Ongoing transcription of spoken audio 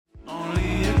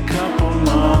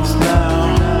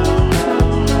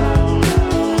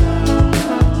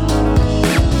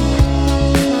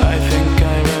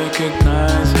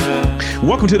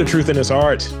Welcome to The Truth in This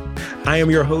Art. I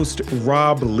am your host,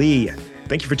 Rob Lee.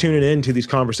 Thank you for tuning in to these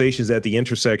conversations at the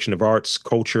intersection of arts,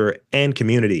 culture, and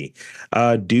community.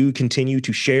 Do continue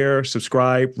to share,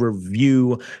 subscribe,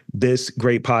 review this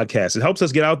great podcast. It helps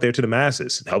us get out there to the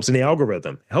masses. It helps in the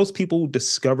algorithm. It helps people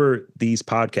discover these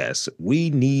podcasts. We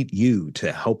need you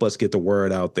to help us get the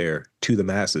word out there to the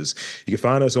masses. You can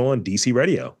find us on DC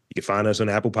Radio. You can find us on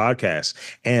Apple Podcasts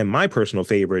and my personal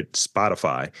favorite,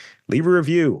 Spotify. Leave a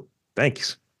review.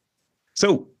 Thanks.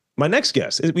 So my next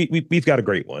guest, we've got a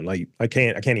great one. Like I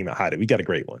can't even hide it. We got a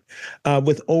great one.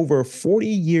 With over 40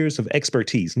 years of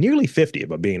expertise, nearly 50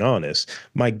 if I'm being honest,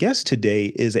 my guest today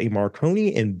is a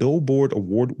Marconi and Billboard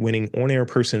award-winning on-air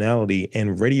personality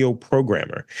and radio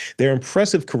programmer. Their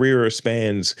impressive career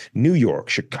spans New York,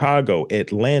 Chicago,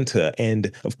 Atlanta,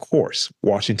 and of course,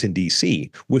 Washington,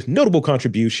 D.C., with notable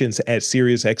contributions at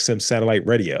Sirius XM satellite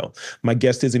radio. My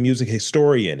guest is a music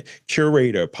historian,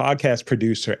 curator, podcast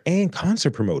producer, and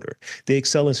concert promoter. They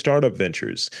excel in startup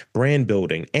ventures, brand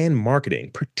building, and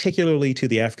marketing, particularly to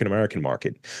the African-American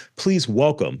market. Please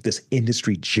welcome this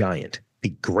industry giant,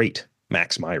 the great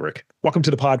Maxx Myrick. Welcome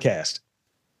to the podcast.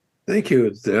 Thank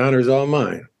you. The honor is all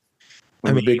mine.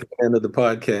 I'm a big fan of the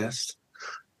podcast.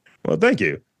 Well, thank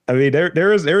you. I mean,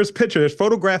 there is pictures,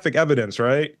 photographic evidence,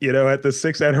 right? You know, at the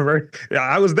 6th anniversary,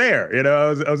 I was there. You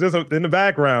know, I was just in the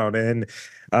background, and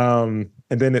then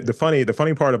the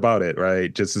funny part about it,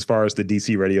 right? Just as far as the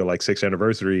DC Radio 6th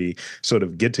anniversary sort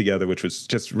of get together, which was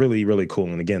just really, really cool.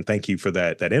 And again, thank you for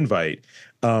that invite.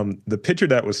 The picture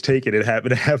that was taken, it happened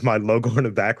to have my logo in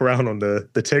the background on the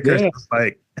ticker. Yeah. It's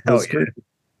like, hell yeah.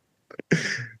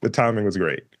 The timing was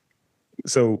great.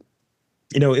 So,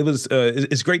 you know,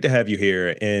 it's great to have you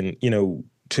here. And, you know,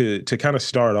 to kind of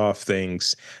start off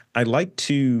things, I like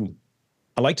to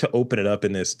open it up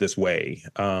in this way.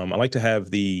 I like to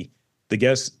have the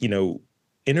guests, you know,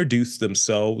 introduce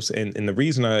themselves. And the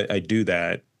reason I do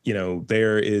that, you know,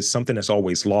 there is something that's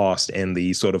always lost in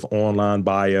the sort of online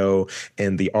bio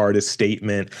and the artist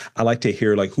statement. I like to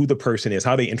hear who the person is,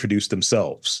 how they introduce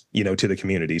themselves, you know, to the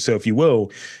community. So if you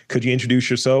will, could you introduce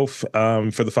yourself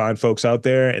for the fine folks out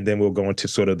there? And then we'll go into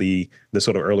sort of the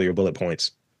sort of earlier bullet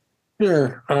points.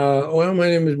 Sure. Well, my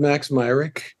name is Maxx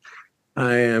Myrick.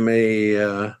 I am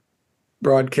a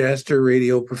broadcaster,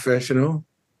 radio professional.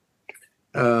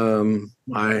 I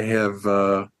have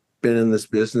been in this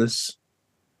business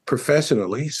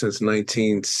professionally since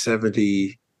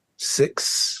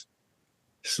 1976.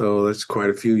 So that's quite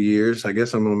a few years. I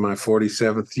guess I'm on my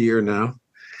 47th year now.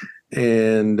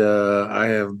 And I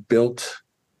have built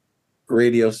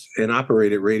radios and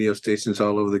operated radio stations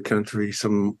all over the country.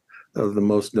 Some of the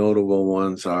most notable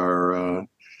ones are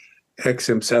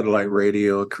XM satellite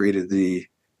radio, created the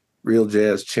Real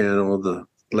Jazz channel, the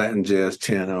Latin Jazz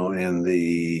channel, and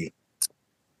the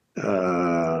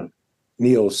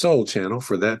Neo Soul channel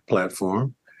for that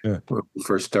platform. Yeah. When we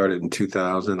first started in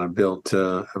 2000, I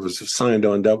was signed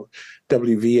on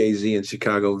WVAZ in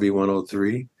Chicago,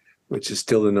 V103, which is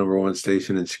still the number one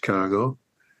station in Chicago.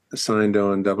 I signed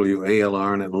on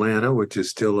WALR in Atlanta, which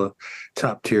is still a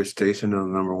top tier station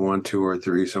on number 1, 2, or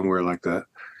 3, somewhere like that.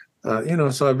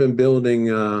 So I've been building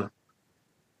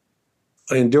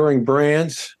enduring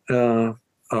brands, for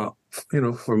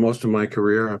most of my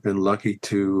career. I've been lucky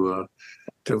to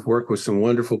work with some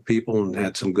wonderful people and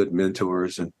had some good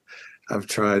mentors. And I've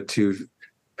tried to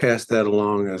pass that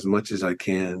along as much as I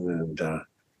can. And I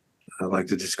like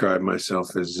to describe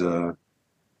myself as, I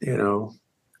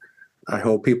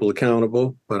hold people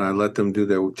accountable, but I let them do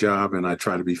their job and I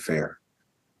try to be fair.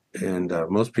 And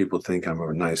most people think I'm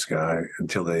a nice guy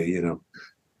until they,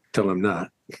 tell them not.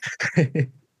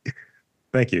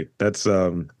 Thank you. That's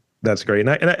great. And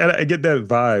I get that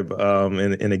vibe.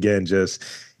 And again, just,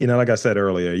 like I said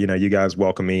earlier, you guys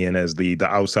welcome me in as the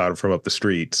outsider from up the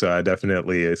street. So I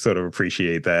definitely sort of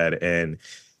appreciate that. And,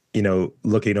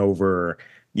 looking over,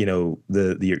 your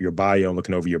bio and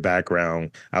looking over your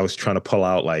background, I was trying to pull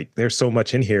out there's so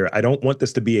much in here. I don't want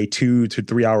this to be a 2 to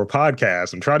 3 hour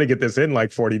podcast. I'm trying to get this in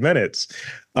 40 minutes.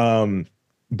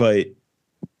 But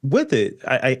with it,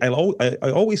 I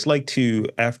always like to,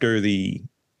 after the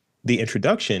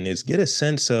introduction, is get a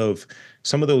sense of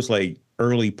some of those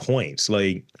early points.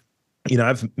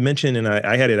 I've mentioned, and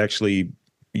I had it actually,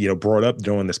 brought up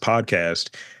during this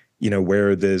podcast,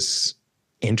 where this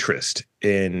interest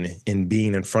in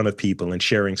being in front of people and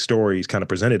sharing stories kind of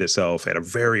presented itself at a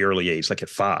very early age, at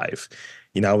 5.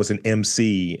 I was an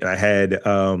MC and I had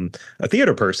a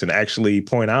theater person actually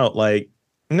point out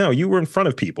no, you were in front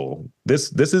of people.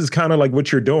 This is kind of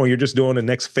what you're doing. You're just doing the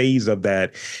next phase of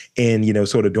that and,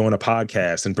 sort of doing a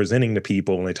podcast and presenting to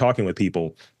people and talking with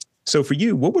people. So for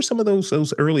you, what were some of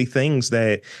those early things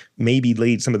that maybe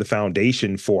laid some of the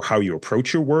foundation for how you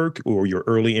approach your work or your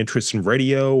early interest in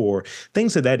radio or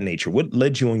things of that nature? What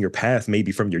led you on your path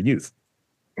maybe from your youth?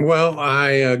 Well,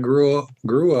 I grew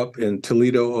up in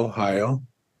Toledo, Ohio,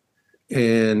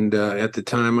 and at the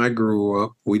time I grew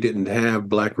up, we didn't have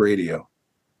black radio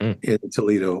Mm, in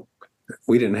Toledo.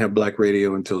 We didn't have black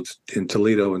radio until in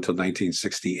Toledo until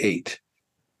 1968.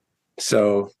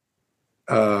 So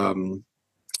um,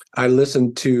 I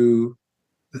listened to,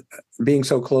 being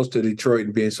so close to Detroit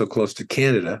and being so close to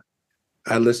Canada,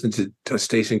 I listened to a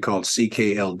station called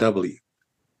CKLW,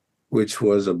 which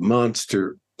was a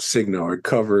monster signal. It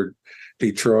covered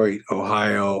Detroit,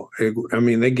 Ohio. I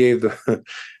mean, they gave the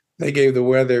they gave the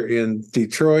weather in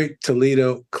Detroit,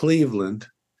 Toledo, Cleveland,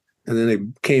 and then they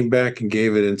came back and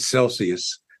gave it in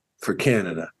Celsius for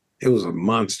Canada. It was a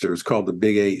monster. It's called the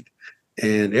Big Eight,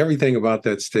 and everything about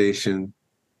that station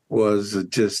was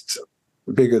just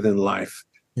bigger than life.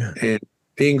 yeah. And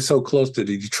being so close to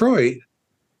Detroit,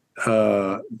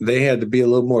 they had to be a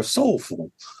little more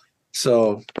soulful.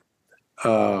 So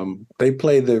they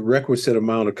played the requisite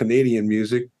amount of Canadian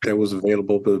music that was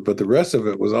available, but the rest of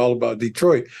it was all about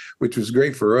Detroit, which was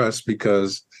great for us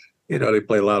because, they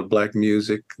play a lot of black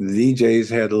music. The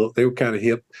DJs they were kind of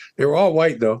hip. They were all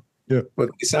white though, Yeah. but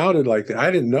they sounded like that.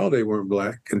 I didn't know they weren't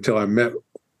black until I met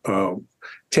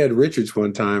Ted Richards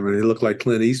one time, and he looked like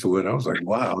Clint Eastwood. I was like,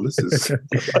 wow, this is.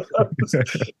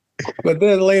 But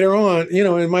then later on,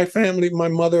 in my family, my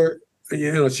mother,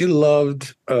 she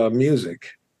loved music.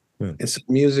 Hmm. And so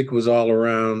music was all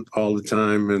around all the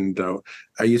time. And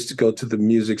I used to go to the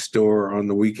music store on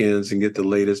the weekends and get the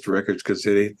latest records because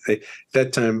they at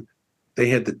that time, they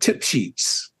had the tip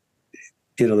sheets.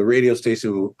 The radio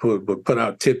station would put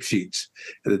out tip sheets.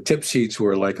 And the tip sheets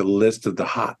were like a list of the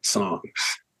hot songs.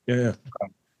 Yeah.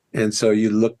 And so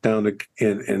you look down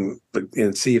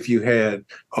and see if you had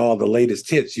all the latest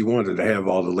hits. You wanted to have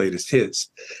all the latest hits.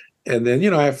 And then,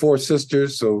 I have four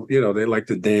sisters, so, they like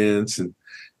to dance.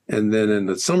 And then in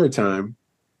the summertime,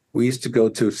 we used to go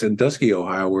to Sandusky,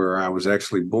 Ohio, where I was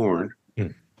actually born,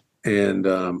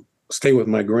 and stay with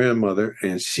my grandmother.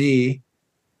 And she,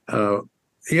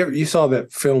 you saw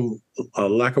that film,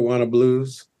 Lackawanna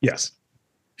Blues? Yes.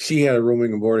 She had a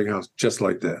rooming and boarding house just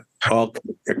like that, all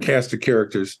a cast of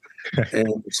characters.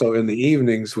 And so in the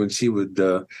evenings when she would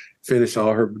finish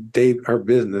all her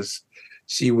business,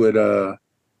 she would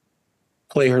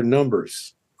play her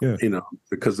numbers. Yeah.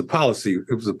 Because it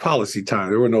was a policy time.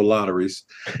 There were no lotteries.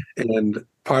 And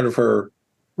part of her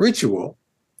ritual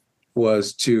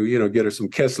was to, get her some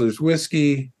Kessler's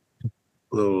whiskey,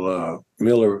 a little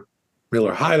Miller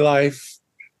High Life,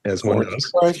 As one does.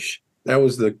 Crush. That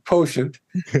was the potion.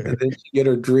 And then she get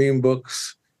her dream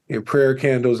books and prayer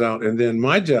candles out. And then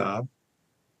my job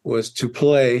was to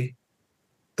play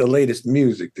the latest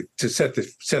music to set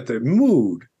the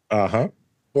mood. Uh-huh.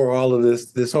 For all of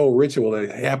this whole ritual that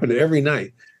happened every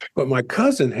night. But my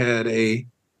cousin had a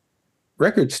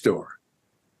record store.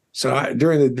 So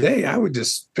during the day, I would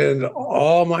just spend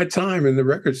all my time in the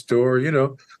record store,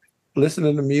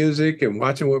 listening to music and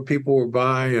watching what people were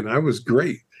buying. And I was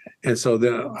great. And so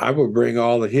then I would bring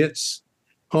all the hits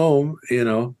home,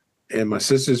 and my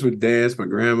sisters would dance. My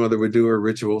grandmother would do her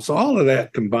ritual. So all of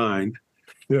that combined.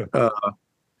 Yeah.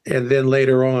 And then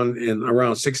later on, in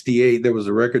around 68, there was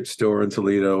a record store in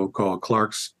Toledo called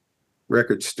Clark's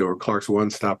Record Store, Clark's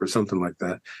One Stop or something like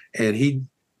that. And he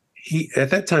at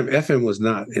that time, FM was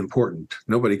not important.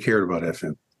 Nobody cared about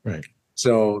FM. Right.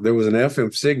 So there was an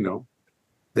FM signal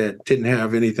that didn't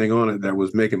have anything on it that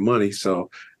was making money.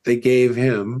 So they gave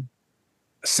him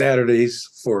Saturdays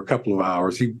for a couple of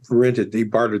hours. He bartered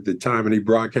the time, and he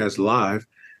broadcast live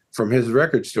from his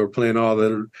record store playing all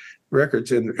the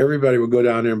records, and everybody would go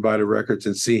down there and buy the records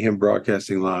and see him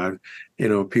broadcasting live.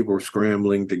 People were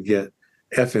scrambling to get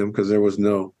FM because there was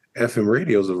no FM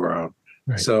radios around.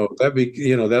 Right. So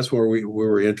that's where we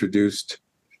were introduced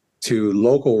to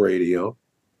local radio.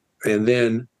 And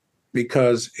then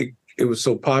because it was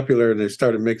so popular and they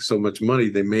started making so much money,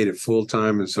 they made it full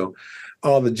time. And so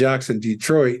all the jocks in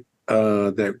Detroit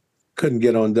that couldn't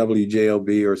get on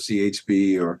WJLB or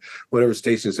CHB or whatever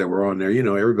stations that were on there.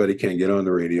 Everybody can't get on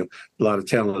the radio. A lot of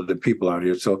talented people out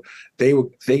here. So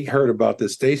they heard about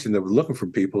this station that was looking for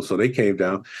people. So they came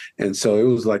down. And so it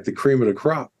was like the cream of the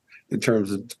crop in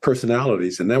terms of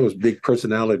personalities. And that was big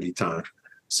personality time.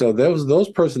 So those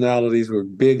personalities were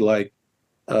big, like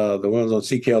the ones on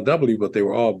CKLW, but they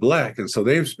were all black. And so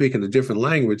they were speaking a different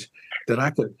language that I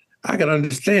could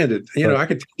understand it. Right. I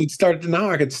could start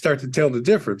to tell the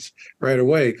difference right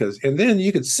away. And then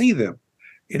you could see them,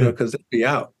 because they'd be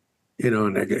out,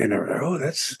 and they're like, oh,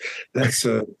 that's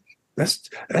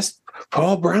that's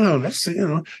Paul Brown.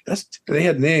 They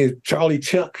had names Charlie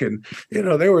Chuck, and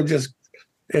they were just.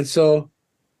 And so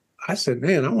I said,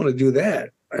 man, I want to do that.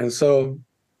 And so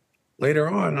later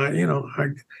on, I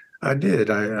did.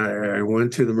 I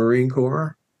went to the Marine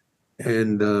Corps,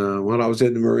 and while I was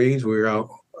in the Marines, we were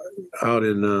out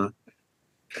in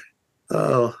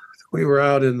we were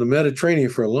out in the Mediterranean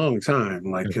for a long time,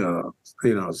 like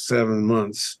 7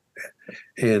 months,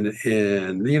 and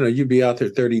you'd be out there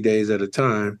 30 days at a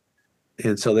time,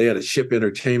 and so they had a ship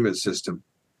entertainment system.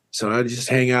 So I'd just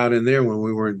hang out in there when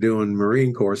we weren't doing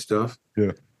Marine Corps stuff.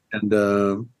 Yeah. And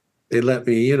they let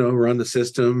me, run the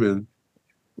system. And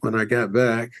when I got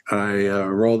back, I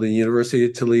enrolled in the University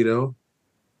of Toledo.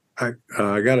 I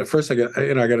got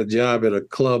a job at a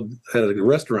club, at a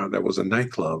restaurant that was a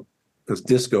nightclub, because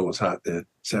disco was hot then,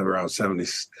 around 70,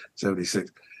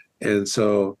 76. And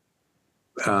so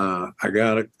I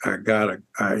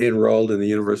enrolled in the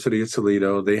University of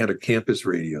Toledo. They had a campus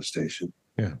radio station.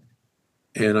 Yeah.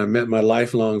 And I met my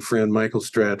lifelong friend, Michael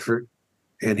Stratford,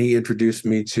 and he introduced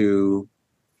me to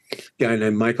a guy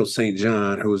named Michael St.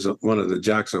 John, who was one of the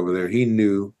jocks over there. He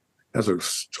knew, that's an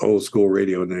old school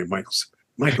radio name,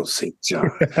 Michael St. John.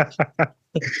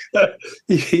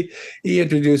 He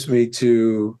introduced me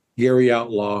to Gary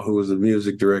Outlaw, who was the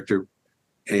music director,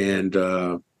 and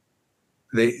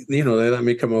they let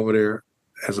me come over there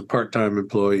as a part-time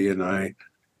employee. And I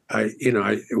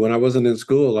when I wasn't in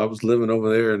school, I was living over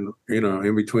there, and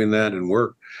in between that and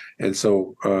work. And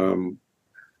so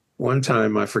one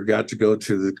time I forgot to go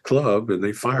to the club, and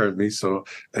they fired me. So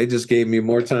they just gave me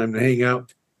more time to hang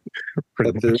out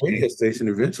at the radio station.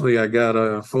 Eventually, I got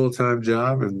a full-time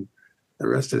job, and the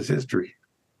rest is history.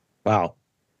 Wow,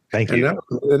 thank you.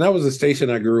 And that was the station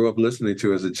I grew up listening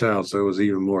to as a child, so it was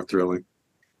even more thrilling.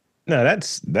 No,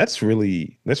 that's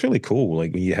really cool.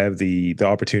 Like when you have the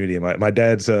opportunity. My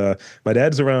dad's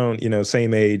around,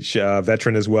 same age,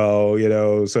 veteran as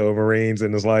well, so Marines,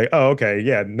 and it's like, oh, okay,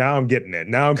 yeah, now I'm getting it.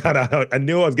 Now I'm I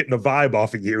knew I was getting the vibe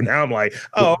off of you. Now I'm like,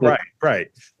 oh,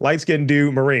 right. Light skinned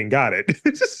dude, Marine, got it.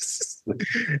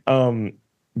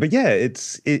 But yeah,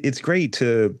 it's great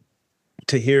to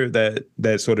hear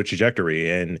that sort of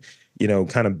trajectory, and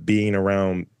kind of being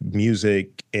around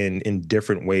music in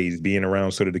different ways, being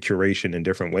around sort of the curation in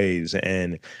different ways.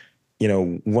 And,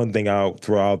 one thing I'll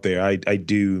throw out there, I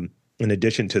do, in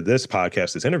addition to this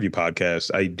interview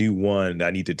podcast, I do one that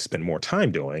I need to spend more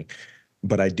time doing,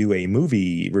 but I do a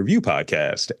movie review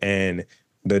podcast. And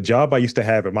the job I used to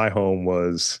have at my home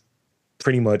was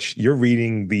pretty much you're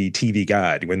reading the TV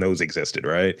guide when those existed,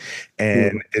 right?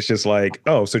 And It's just like,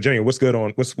 oh, so Jimmy, what's good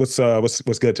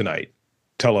tonight?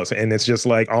 Tell us. And it's just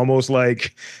like, almost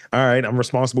like, all right, I'm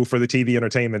responsible for the TV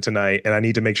entertainment tonight, and I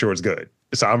need to make sure it's good.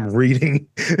 So I'm reading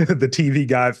the TV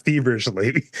guide feverishly.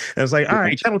 And it's like, all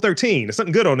right, channel 13, there's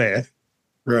something good on there.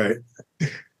 Right.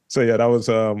 So yeah, that was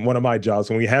one of my jobs.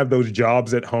 When we have those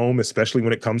jobs at home, especially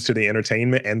when it comes to the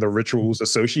entertainment and the rituals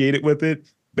associated with it,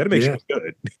 better make sure it's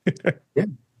good. Yeah.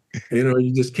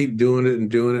 You just keep doing it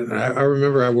and doing it. I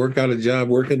remember I got a job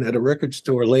working at a record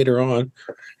store later on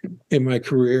in my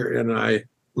career, and I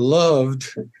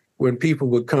loved when people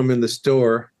would come in the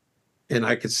store and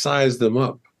I could size them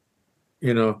up,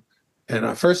 and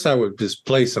at first I would just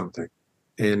play something,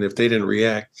 and if they didn't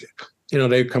react,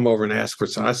 they'd come over and ask for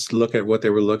something. I'd look at what they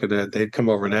were looking at. They'd come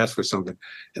over and ask for something,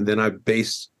 and then I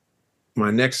based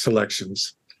my next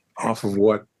selections off of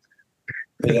what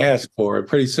they asked for. And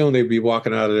pretty soon they'd be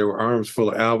walking out of there with arms full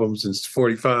of albums and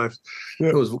 45s. Yeah.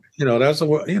 It was,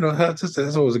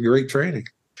 that was a great training.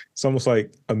 It's almost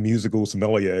like a musical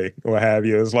sommelier or have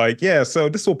you. It's like, yeah, so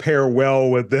this will pair well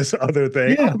with this other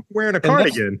thing. Yeah. I'm wearing a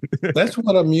cardigan. That's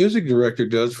what a music director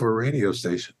does for a radio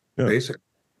station, basically.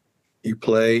 You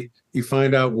play, you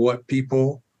find out what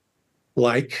people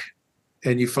like,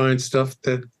 and you find stuff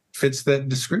that fits that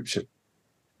description.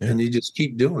 Yeah. And you just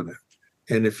keep doing it.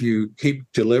 And if you keep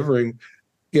delivering,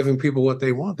 giving people what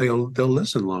they want, they'll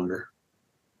listen longer.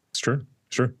 It's true.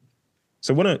 So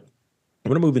I want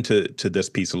to move into this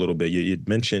piece a little bit. You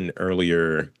mentioned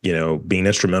earlier, being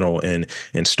instrumental in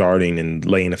starting and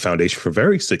laying a foundation for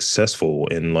very successful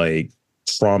and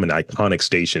from and iconic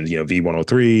stations,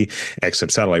 V103,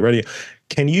 XM satellite radio.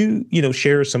 Can you,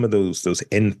 share some of those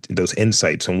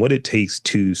insights on what it takes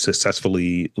to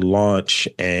successfully launch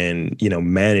and,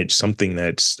 manage something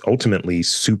that's ultimately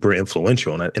super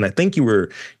influential? And I think you were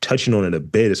touching on it a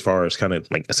bit as far as kind of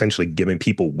essentially giving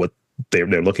people what they're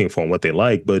looking for and what they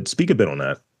like, but speak a bit on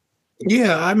that.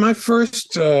 Yeah, my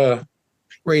first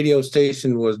radio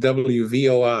station was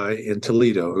WVOI in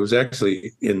Toledo. It was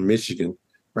actually in Michigan,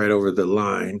 right over the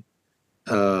line.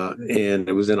 And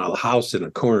it was in a house in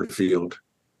a cornfield.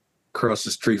 across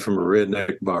the street from a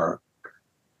redneck bar.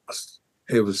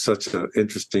 It was such an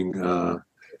interesting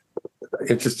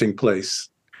place.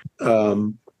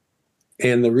 And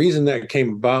the reason that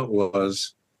came about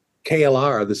was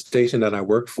KLR, the station that I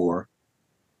worked for,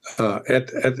 at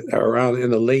around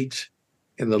in the late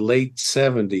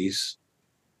 70s,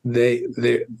 they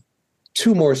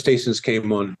two more stations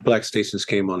came on, black stations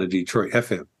came on in Detroit.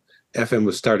 FM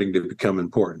was starting to become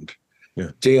important.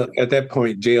 Yeah. At that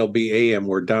point, JLB AM,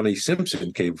 where Donnie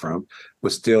Simpson came from,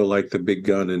 was still like the big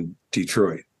gun in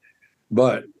Detroit.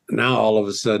 But now all of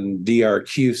a sudden,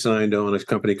 DRQ signed on, a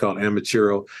company called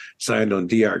Amaturo signed on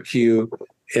DRQ,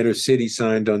 Intercity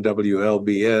signed on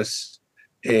WLBS,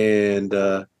 and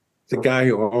the guy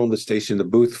who owned the station, the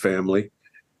Booth family,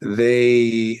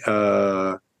 they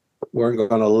weren't going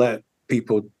to let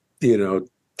people,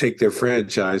 take their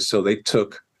franchise. So they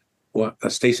took a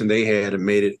station they had and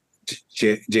made it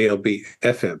JLB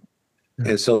FM.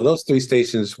 And so those three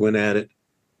stations went at it,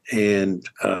 and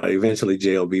eventually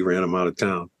JLB ran them out of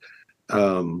town.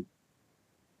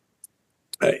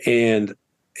 And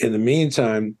in the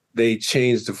meantime, they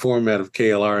changed the format of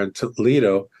KLR in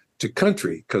Toledo to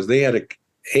country, because they had a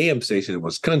AM station that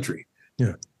was country.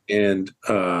 Yeah. And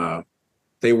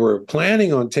they were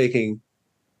planning on taking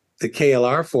the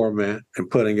KLR format and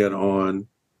putting it on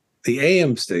the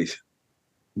AM station.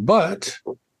 But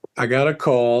I got a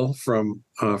call from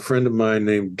a friend of mine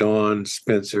named Dawn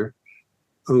Spencer,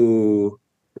 who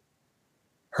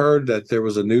heard that there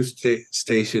was a new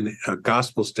station, a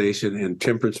gospel station in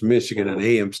Temperance, Michigan, an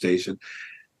AM station,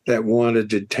 that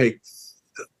wanted to take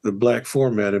the black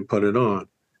format and put it on.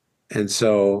 And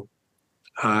so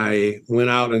I went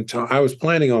out and I was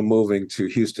planning on moving to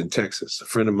Houston, Texas. A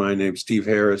friend of mine named Steve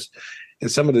Harris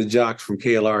and some of the jocks from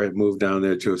KLR had moved down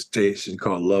there to a station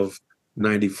called Love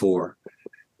 94.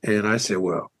 And I said,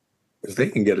 well, if they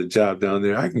can get a job down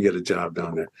there, I can get a job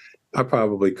down there. I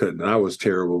probably couldn't. I was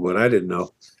terrible, but I didn't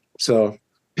know. So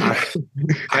I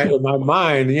in my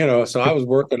mind, so I was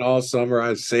working all summer.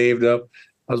 I saved up.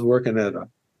 I was working at a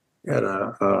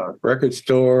record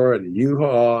store and a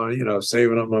U-Haul,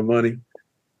 saving up my money.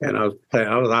 And I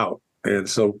was out. And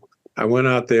so I went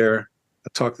out there. I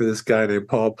talked to this guy named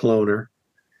Paul Ploner,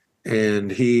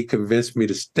 and he convinced me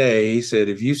to stay. He said,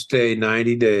 if you stay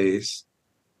 90 days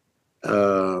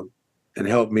and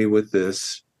help me with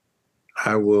this,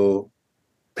 I will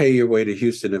pay your way to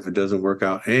Houston if it doesn't work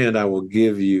out, and I will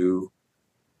give you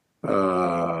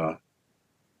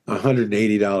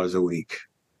 $180 a week,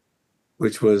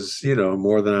 which was,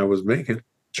 more than I was making.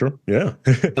 Sure. Yeah.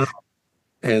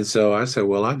 And so I said,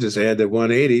 well, I'll just add that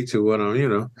 180 to what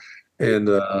I'm, and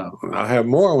I'll have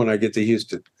more when I get to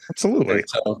Houston. Absolutely. And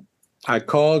so I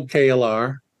called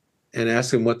KLR and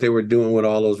asked them what they were doing with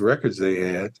all those records they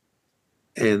had.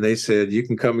 And they said, you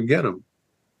can come and get them.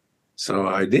 So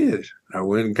I did. I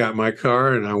went and got my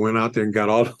car, and I went out there and got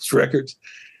all those records.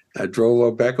 I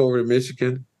drove back over to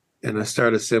Michigan, and I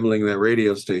started assembling that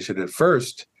radio station. At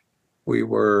first, we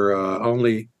were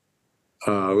only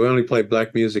played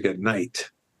black music at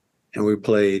night, and we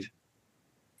played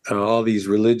all these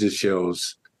religious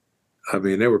shows. I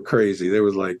mean, they were crazy. They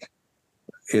was like,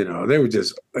 they were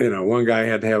just, one guy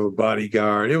had to have a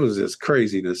bodyguard. It was just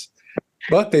craziness,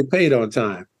 but they paid on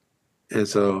time. And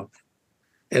so,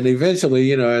 and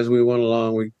eventually, as we went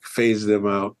along, we phased them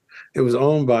out. It was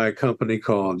owned by a company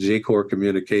called J-Core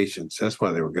Communications. That's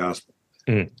why they were gospel.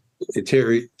 And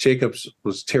Terry Jacobs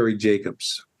was Terry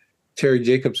Jacobs. Terry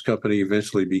Jacobs' company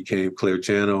eventually became Clear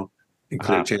Channel, and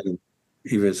Clear Channel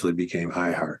eventually became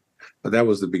iHeart. But that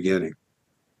was the beginning.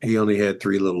 He only had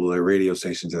 3 little radio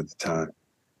stations at the time,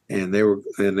 and they were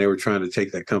trying to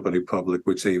take that company public,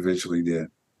 which they eventually did.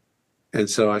 And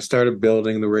so I started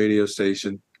building the radio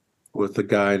station with a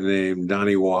guy named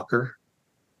Donnie Walker,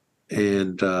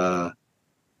 and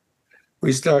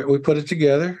we put it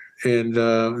together, and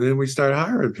then we started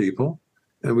hiring people,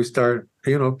 and we started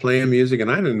playing music. And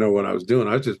I didn't know what I was doing.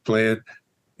 I was just playing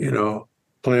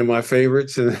my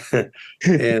favorites, and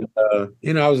and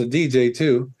I was a DJ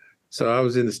too, so I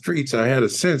was in the streets. I had a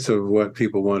sense of what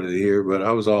people wanted to hear, but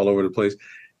I was all over the place.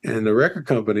 And the record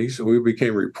companies, we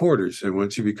became reporters, and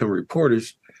once you become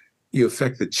reporters, you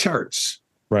affect the charts.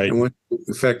 Right. And when you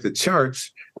affect the charts,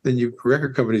 then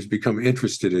record companies become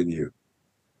interested in you.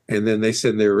 And then they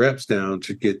send their reps down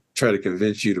to try to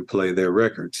convince you to play their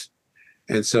records.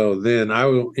 And so then I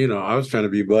was trying to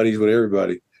be buddies with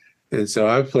everybody. And so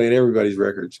I was playing everybody's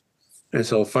records. And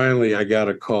so finally I got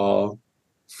a call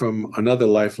from another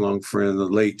lifelong friend, the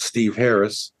late Steve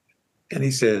Harris. And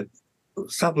he said,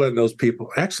 stop letting those people,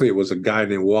 actually it was a guy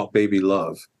named Walt Baby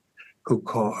Love who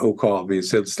called me and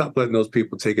said, stop letting those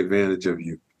people take advantage of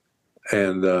you.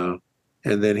 and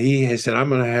then he had said, I'm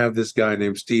going to have this guy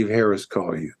named Steve Harris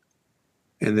call you.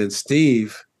 And then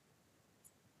Steve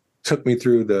took me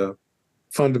through the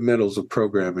fundamentals of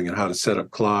programming and how to set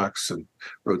up clocks and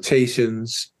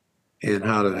rotations and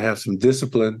how to have some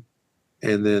discipline.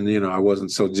 And then, I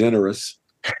wasn't so generous.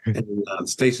 And the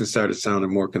station started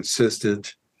sounding more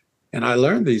consistent. And I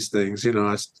learned these things, I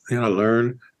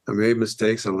learned, I made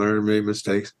mistakes, made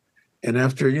mistakes. And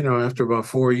after about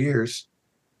 4 years,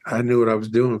 I knew what I was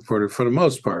doing for the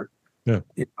most part. Yeah.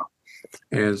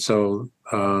 And so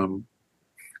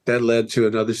that led to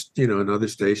another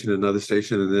station. And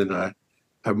then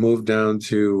I moved down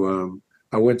to,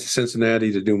 I went to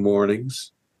Cincinnati to do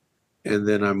mornings. And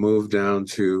then I moved down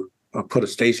to put a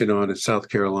station on in South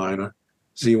Carolina,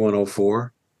 Z104.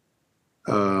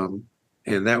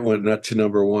 And that went up to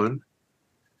number one.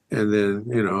 And then,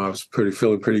 I was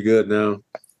feeling pretty good now.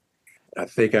 I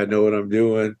think I know what I'm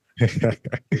doing.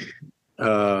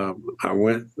 I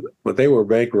went, but they were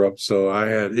bankrupt, so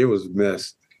it was a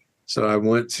mess. So I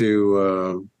went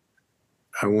to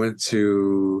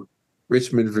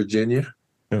Richmond, Virginia,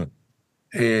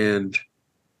 and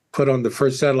put on the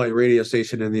first satellite radio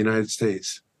station in the United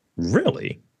States.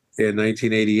 Really? In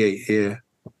 1988, yeah.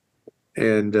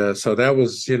 And so that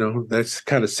was, that's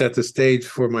kind of set the stage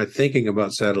for my thinking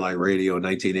about satellite radio in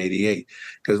 1988,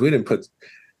 because I didn't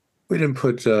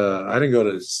go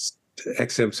to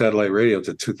XM satellite radio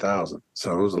to 2000.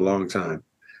 So it was a long time,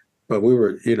 but we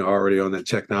were, already on that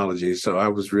technology. So I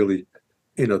was really,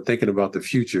 thinking about the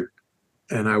future.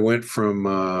 And I went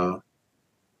from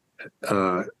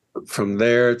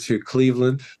there to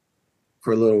Cleveland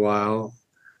for a little while.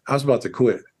 I was about to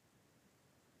quit.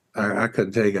 I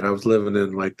couldn't take it. I was living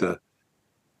in like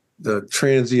the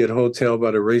transient hotel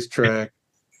by the racetrack.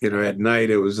 At night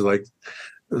it was like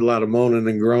a lot of moaning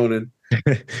and groaning.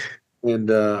 And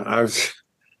I was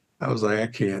like, I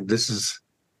can't.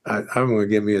 I'm going to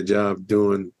get me a job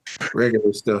doing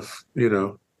regular stuff,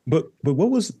 But what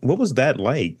was that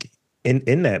like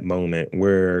in that moment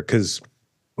where, because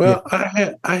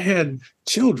I had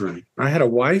children. I had a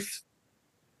wife.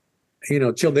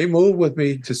 They moved with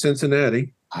me to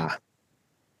Cincinnati.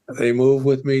 They moved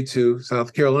with me to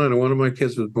South Carolina. One of my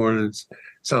kids was born in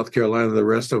South Carolina. The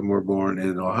rest of them were born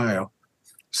in Ohio.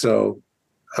 So,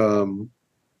 but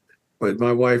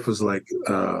my wife was like,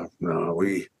 no,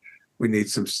 we need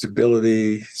some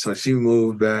stability. So she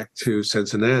moved back to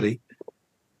Cincinnati,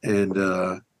 and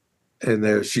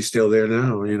there she's still there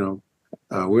now.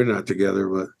 We're not together,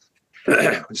 but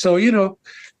so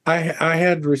I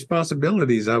had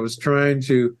responsibilities. I was trying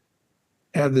to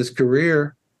have this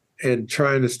career and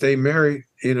trying to stay married,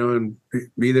 and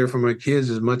be there for my kids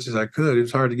as much as I could. It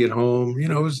was hard to get home. It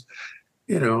was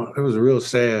real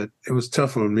sad. It was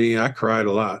tough on me. I cried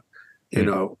a lot,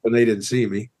 when they didn't see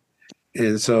me.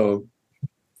 And so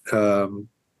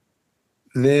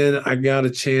then I got a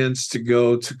chance to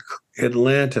go to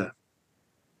Atlanta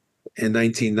in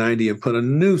 1990 and put a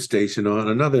new station on,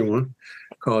 another one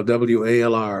called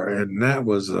WALR. And that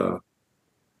was a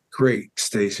great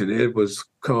station. It was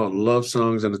called Love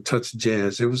Songs and a Touch of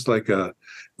Jazz. It was the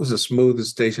smoothest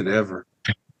station ever.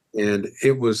 And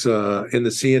it was in the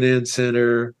CNN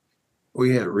Center.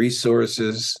 We had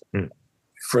resources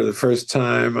for the first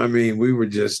time. I mean, we were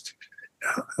just,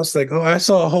 I was like, I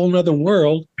saw a whole nother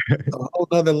world, a whole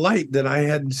nother light that I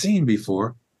hadn't seen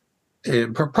before.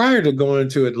 And prior to going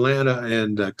to Atlanta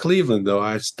and Cleveland, though,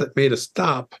 I made a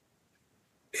stop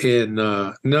in,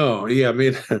 I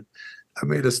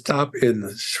made a stop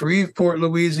in Shreveport,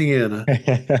 Louisiana.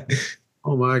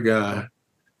 Oh, my God.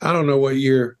 I don't know what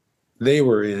year they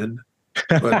were in,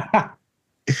 but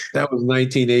that was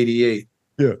 1988.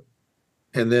 Yeah.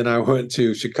 And then I went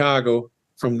to Chicago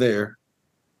from there.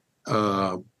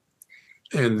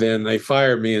 And then they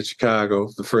fired me in Chicago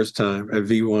the first time at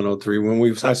V103 when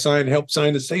I helped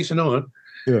sign the station on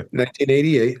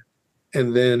 1988.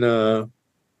 And then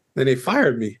they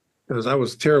fired me because I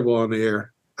was terrible on the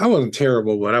air. I wasn't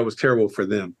terrible, but I was terrible for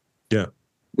them. Yeah.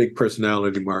 Big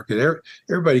personality market.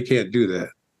 Everybody can't do that.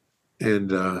 And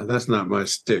that's not my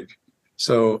stick.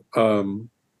 So,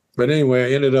 but anyway,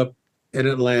 I ended up in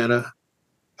Atlanta.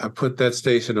 I put that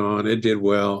station on. It did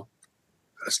well.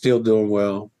 Still doing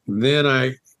well. Then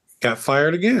I got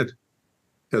fired again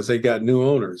because they got new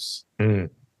owners. And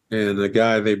the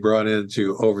guy they brought in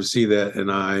to oversee that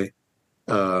and I,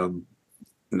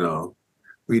 no,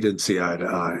 we didn't see eye to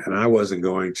eye. And I wasn't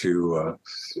going to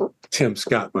Tim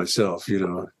Scott myself,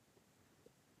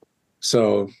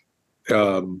 So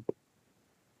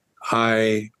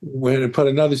I went and put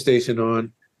another station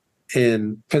on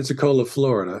in Pensacola,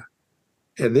 Florida.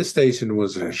 And this station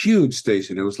was a huge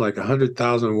station. It was like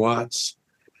 100,000 watts.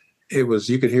 It was,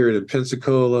 you could hear it in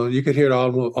Pensacola. You could hear it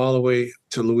all the way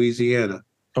to Louisiana.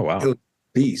 Oh, It wow. was a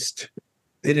beast.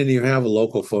 They didn't even have a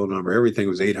local phone number. Everything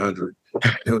was 800.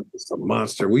 It was just a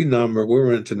monster. We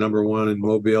went to number one in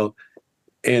Mobile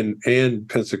and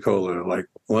Pensacola, like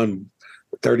one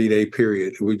 30-day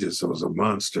period. It was a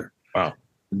monster. Wow.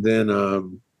 Then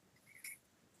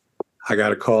I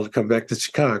got a call to come back to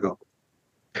Chicago.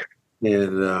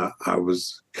 And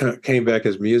came back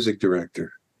as music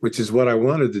director, which is what I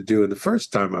wanted to do the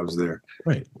first time I was there.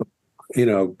 Right. You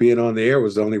know, being on the air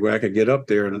was the only way I could get up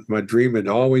there. And my dream had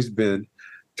always been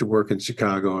to work in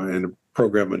Chicago and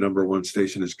program a number one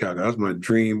station in Chicago. That was my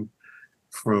dream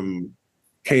from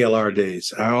KLR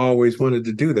days. I always wanted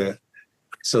to do that.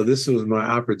 So this was my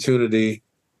opportunity.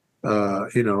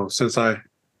 You know, since I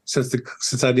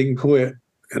didn't quit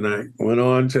and I went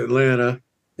on to Atlanta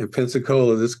and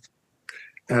Pensacola,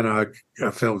 and I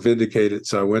felt vindicated.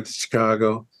 So I went to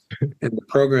Chicago, and the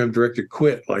program director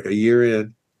quit like a year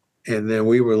in, and then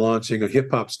we were launching a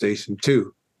hip hop station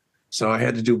too. So I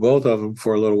had to do both of them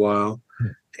for a little while,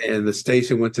 and the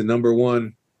station went to number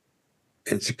one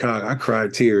in Chicago. I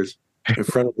cried tears in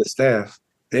front of the staff.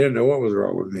 They didn't know what was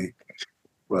wrong with me,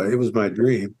 but it was my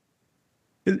dream.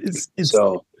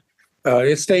 So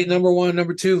it stayed number one,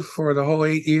 number two for the whole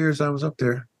 8 years I was up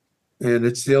there. And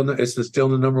it's still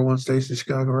the number one station in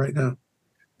Chicago right now.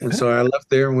 And so I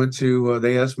left there and went to,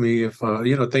 they asked me if,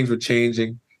 you know, things were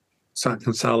changing,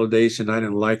 consolidation. I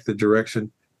didn't like the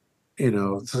direction. You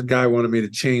know, the guy wanted me to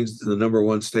change the number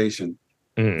one station.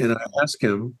 And I asked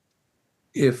him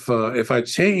if I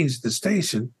changed the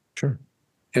station, Sure.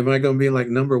 am I going to be like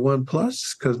number one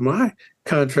plus? Because my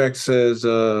contract says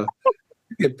you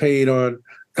get paid on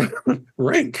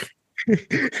rank. Am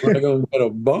I going to get a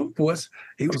bump?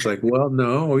 He was like, well,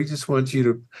 no, we just want you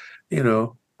to, you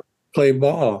know, play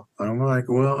ball. I'm like,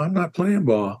 well, I'm not playing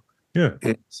ball. Yeah.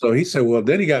 And so he said, well,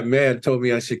 then he got mad and told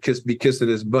me I should be kissing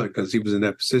his butt because he was in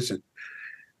that position.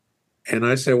 And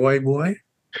I said, white boy,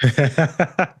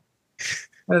 that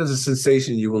is a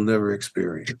sensation you will never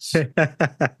experience.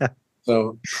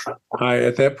 So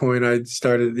at that point, I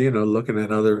started, you know, looking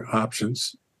at other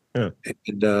options. Yeah.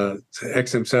 And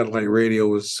XM Satellite Radio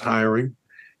was hiring.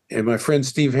 And my friend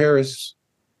Steve Harris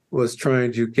was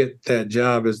trying to get that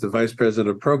job as the vice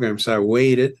president of programs. So I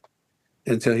waited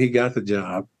until he got the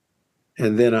job.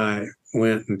 And then I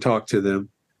went and talked to them.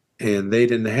 And they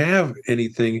didn't have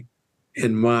anything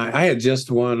I had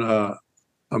just won a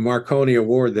Marconi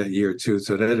Award that year too,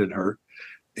 so that didn't hurt.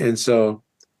 And so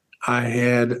I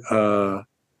had,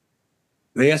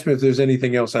 they asked me if there's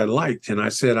anything else I liked. And I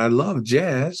said, I love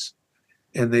jazz.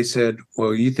 And they said,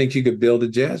 well, you think you could build a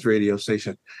jazz radio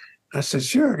station? I said,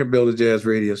 sure, I could build a jazz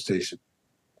radio station.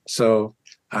 So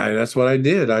that's what I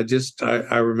did.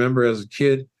 I remember as a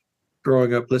kid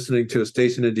growing up listening to a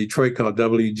station in Detroit called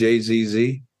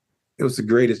WJZZ. It was the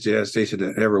greatest jazz station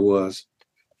that ever was.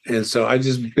 And so I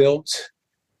just built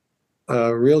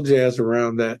real jazz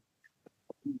around that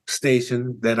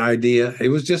station, that idea. It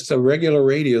was just a regular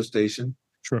radio station.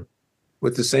 Sure.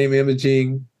 With the same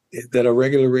imaging that a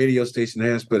regular radio station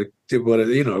has, but it did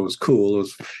you know, it was cool. It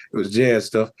was jazz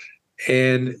stuff.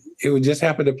 And it would just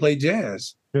happen to play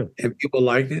jazz. Yeah. And people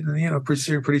liked it. And, you know,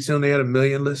 pretty soon they had 1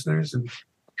 million listeners. And,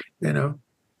 you know,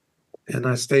 and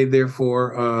I stayed there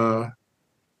for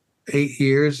 8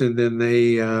 years. And then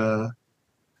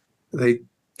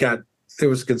there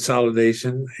was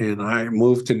consolidation, and I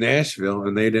moved to Nashville,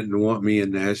 and they didn't want me in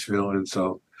Nashville. And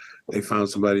so they found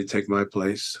somebody to take my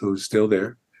place who's still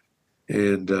there.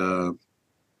 And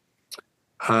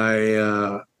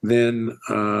I then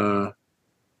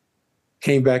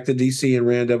came back to DC and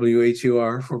ran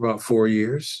WHUR for about 4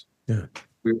 years. Yeah.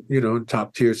 You know,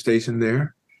 top tier station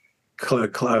there,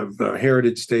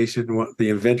 heritage station, the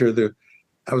inventor of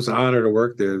I was honored to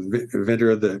work there,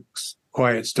 inventor of the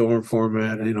Quiet Storm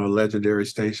format, you know, a legendary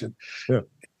station. Yeah.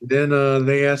 Then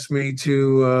they asked me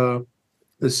to,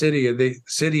 the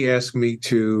city asked me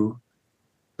to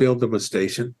build them a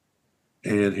station.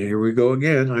 And here we go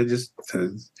again. I just,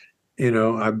 you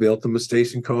know, I built them a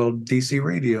station called DC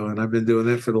Radio, and I've been doing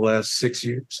that for the last 6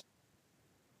 years.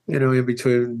 You know, in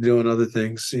between doing other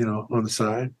things, you know, on the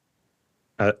side.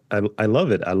 I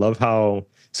love it. I love how,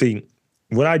 see,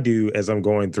 what I do as I'm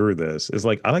going through this is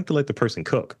like, I like to let the person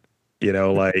cook, you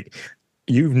know, like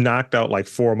you've knocked out like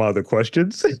 4 of my other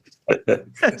questions.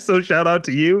 So shout out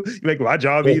to you. You make my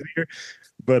job easier.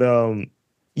 But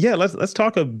yeah, let's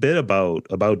talk a bit about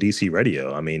DC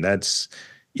Radio. I mean, that's,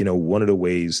 you know, one of the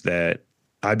ways that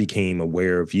I became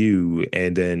aware of you,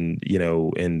 and then, you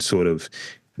know, and sort of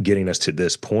getting us to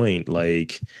this point,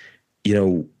 like,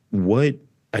 what,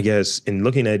 I guess, in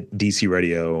looking at DC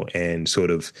radio and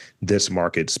sort of this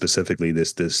market specifically,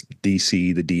 this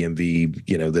DC, the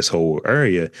DMV, this whole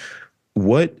area,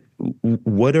 what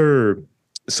what are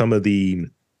some of the,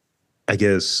 I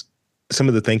guess, some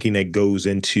of the thinking that goes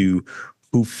into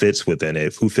who fits within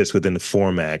it, who fits within the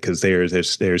format, because there's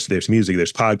music,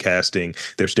 there's podcasting,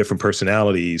 there's different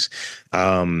personalities,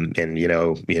 and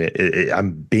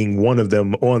I'm being one of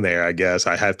them on there. I guess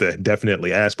I have to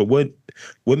definitely ask, but what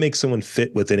makes someone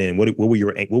fit within it? And what was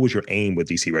your aim with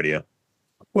DC Radio?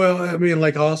 Well, I mean,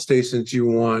 like all stations, you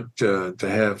want to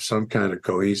have some kind of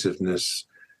cohesiveness.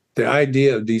 The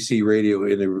idea of DC Radio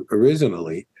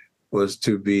originally was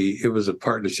it was a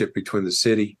partnership between the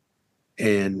city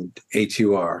and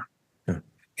HUR. Yeah.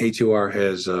 HUR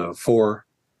has 4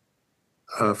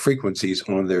 frequencies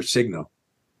on their signal.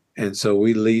 And so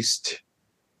we leased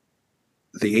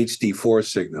the HD4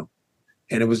 signal,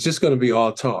 and it was just going to be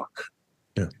all talk.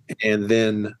 Yeah. And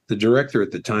then the director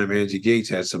at the time, Angie Gates,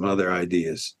 had some other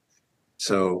ideas.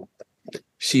 So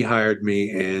she hired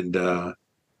me, and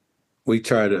we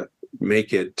tried to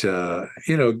make it,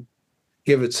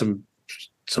 give it some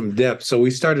depth. So we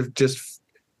started just,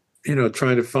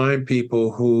 trying to find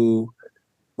people who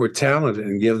were talented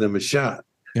and give them a shot.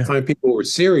 Yeah. Find people who were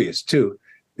serious too,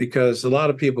 because a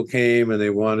lot of people came and they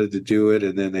wanted to do it,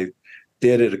 and then they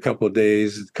did it a couple of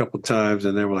days, a couple of times,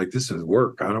 and they were like, "This is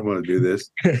work. I don't want to do this."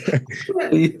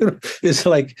 It's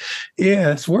like,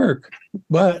 yeah, it's work,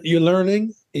 but you're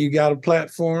learning. You got a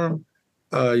platform.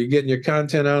 You're getting your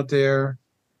content out there.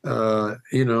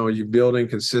 You're building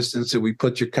consistency. We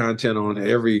put your content on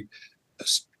every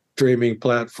streaming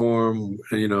platform.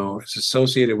 It's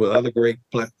associated with other great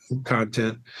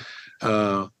content,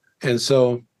 and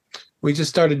so we just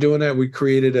started doing that. We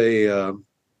created a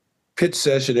pitch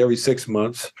session every 6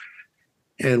 months,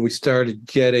 and we started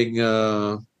getting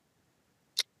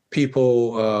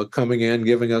people coming in,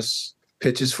 giving us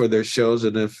pitches for their shows,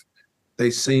 and if they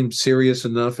seemed serious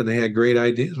enough and they had great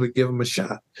ideas, we'd give them a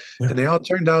shot. Yeah. And they all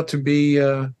turned out to be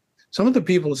some of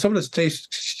the stations,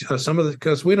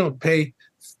 because we don't pay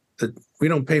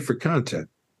for content,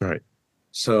 right?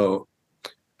 So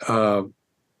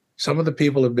some of the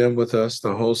people have been with us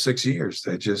the whole 6 years.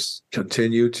 They just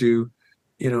continue to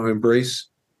embrace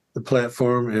the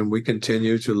platform, and we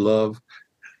continue to love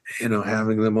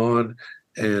having them on.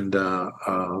 And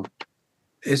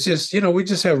it's just,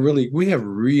 we have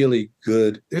really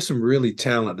good, there's some really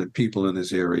talented people in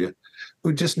this area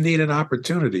who just need an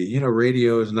opportunity.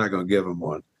 Radio is not going to give them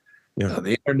one. Yeah.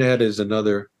 The internet is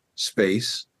another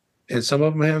space, and some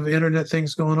of them have internet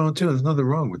things going on too. There's nothing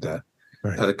wrong with that.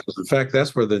 Right. Because in fact,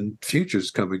 that's where the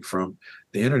future's coming from.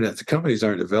 The internet, the companies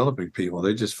aren't developing people.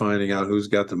 They're just finding out who's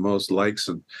got the most likes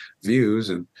and views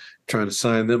and trying to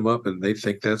sign them up. And they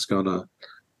think that's going to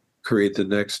create the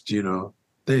next,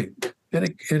 thing.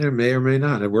 And it may or may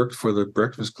not. It worked for the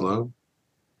Breakfast Club,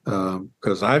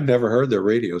 because I've never heard their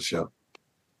radio show,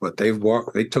 but they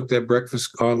took that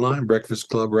Breakfast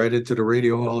Club right into the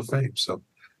Radio Hall of Fame. So,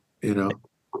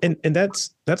 And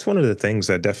that's one of the things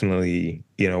that definitely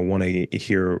want to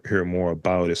hear more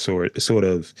about is sort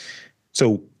of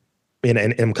so. And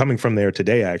I'm coming from there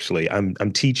today. Actually, I'm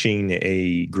teaching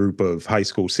a group of high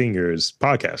school seniors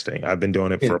podcasting. I've been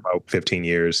doing it for about 15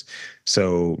 years.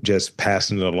 So just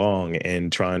passing it along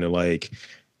and trying to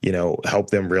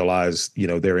help them realize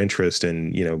their interest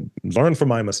and learn from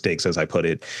my mistakes, as I put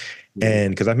it, and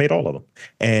because I've made all of them.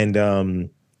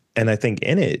 And I think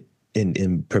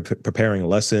in preparing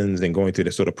lessons and going through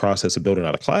this sort of process of building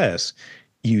out a class,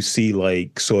 you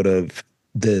see sort of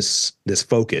this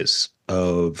focus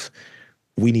of,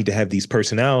 we need to have these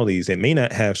personalities that may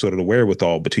not have sort of the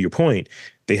wherewithal, but to your point,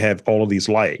 they have all of these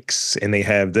likes and they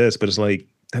have this, but it's like,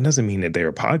 that doesn't mean that they're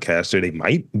a podcaster. They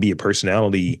might be a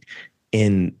personality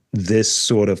in this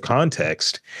sort of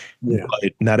context, but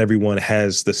not everyone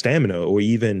has the stamina, or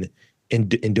even in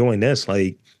doing this.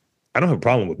 I don't have a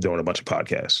problem with doing a bunch of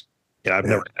podcasts. I've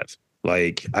never have.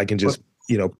 I can just,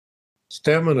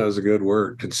 Stamina is a good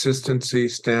word. Consistency,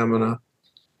 stamina.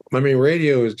 I mean,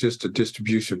 radio is just a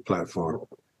distribution platform.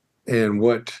 And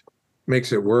what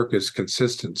makes it work is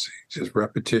consistency, just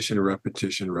repetition.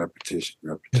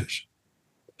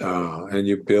 And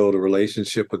you build a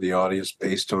relationship with the audience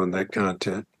based on that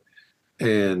content.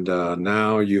 And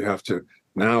now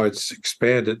it's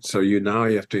expanded. So now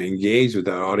you have to engage with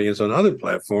that audience on other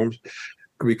platforms,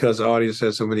 because the audience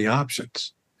has so many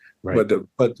options. Right.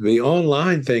 But the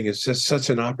online thing is just such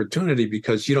an opportunity,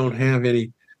 because you don't have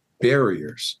any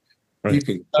barriers. Right. You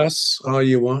can cuss all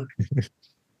you want.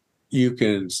 You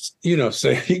can,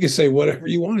 say whatever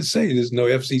you want to say. There's no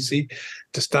FCC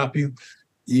to stop you.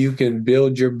 you can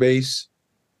build your base.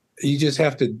 You just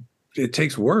have to, it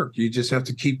takes work. You just have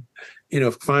to keep,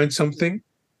 find something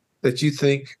that you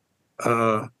think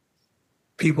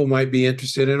people might be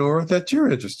interested in or that you're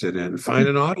interested in. Find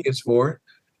an audience for it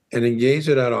and engage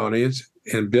with that audience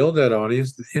and build that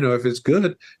audience. If it's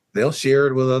good, they'll share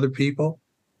it with other people,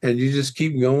 and you just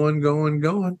keep going, going,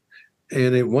 going.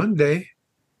 And one day,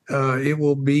 it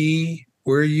will be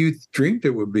where you dreamed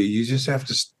it would be. You just have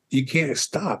to, you can't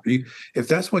stop. If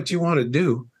that's what you want to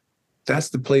do, that's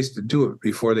the place to do it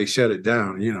before they shut it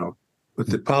down. With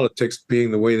the politics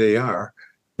being the way they are,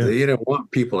 they don't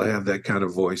want people to have that kind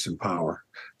of voice and power.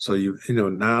 So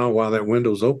now while that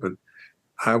window's open,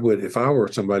 I would, if I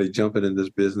were somebody jumping in this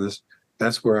business,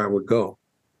 that's where I would go.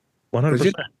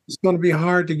 100%. It's going to be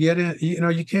hard to get in.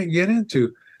 You can't get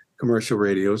into commercial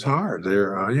radio. It's hard.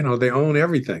 They're, they own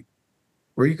everything.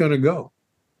 Where are you going to go?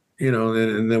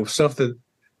 And the stuff they're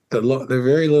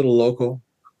very little local.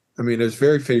 I mean, there's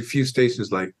very few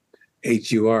stations like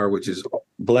HUR, which is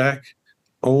Black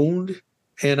owned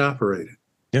and operated.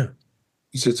 Yeah.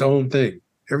 It's its own thing.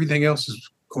 Everything else is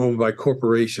owned by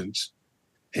corporations.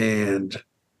 And,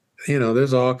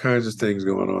 there's all kinds of things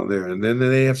going on there. And then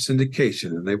they have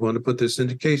syndication, and they want to put their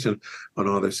syndication on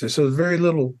all this. So there's very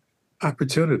little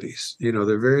opportunities. There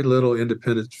are very little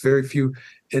very few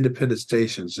independent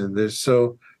stations. And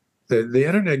the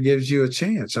internet gives you a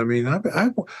chance. I mean,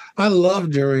 I love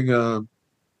during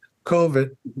COVID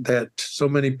that so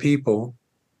many people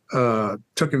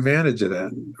took advantage of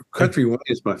that. Country One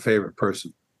is my favorite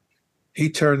person.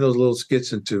 He turned those little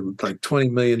skits into like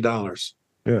 $20 million.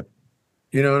 Yeah.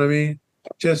 You know what I mean?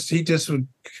 He just would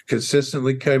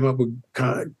consistently came up with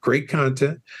great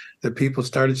content that people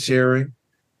started sharing,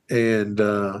 and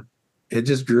it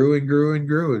just grew and grew and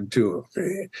grew into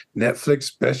a Netflix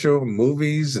special,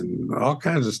 movies, and all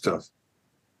kinds of stuff.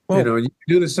 Well, you can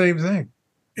do the same thing.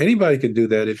 Anybody can do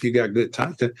that if you got good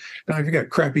content. Now, if you got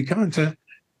crappy content,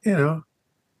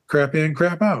 crap in,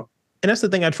 crap out. And that's the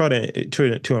thing I try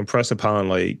to impress upon,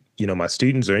 like, my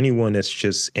students or anyone that's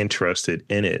just interested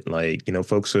in it. Like,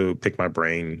 folks who pick my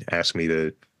brain, ask me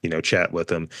to, chat with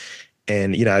them.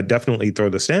 And, I definitely throw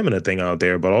the stamina thing out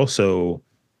there, but also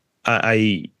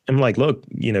I am like, look,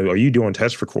 are you doing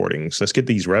test recordings? Let's get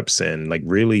these reps in, like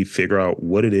really figure out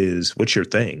what it is, what's your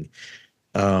thing.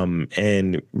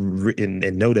 And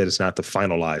know that it's not the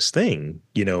finalized thing,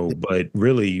 but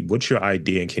really what's your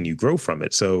idea and can you grow from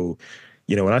it? So,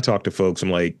 when I talk to folks, I'm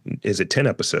like, is it 10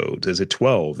 episodes? Is it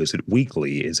 12? Is it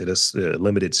weekly? Is it a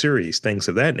limited series? Things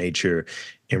of that nature,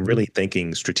 and really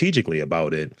thinking strategically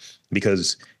about it,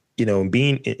 because,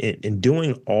 being in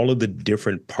doing all of the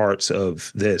different parts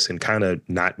of this and kind of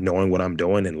not knowing what I'm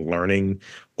doing and learning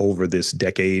over this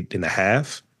decade and a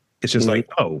half, it's just like,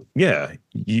 oh yeah,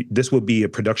 this would be a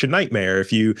production nightmare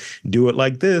if you do it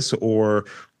like this, or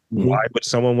why would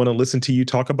someone want to listen to you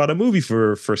talk about a movie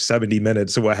for 70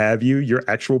 minutes or what have you? Your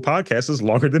actual podcast is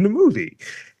longer than the movie,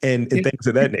 and things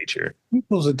of that nature.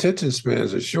 People's attention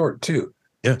spans are short too.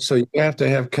 Yeah. So you have to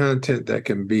have content that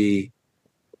can be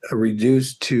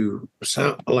reduced to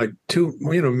sound like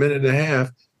minute and a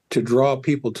half to draw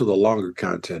people to the longer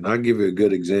content. I'll give you a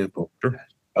good example.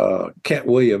 Sure. Cat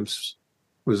Williams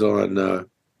was on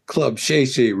Club Shay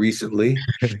Shay recently,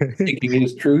 Speaking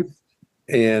His Truth,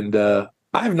 and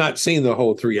I have not seen the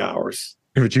whole 3 hours.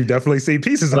 But you definitely see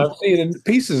pieces of it. I've seen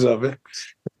pieces of it,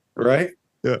 right?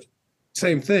 Yeah.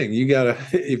 Same thing. You gotta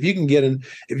if you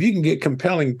can get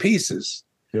compelling pieces,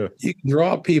 yeah, you can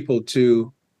draw people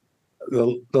to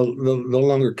the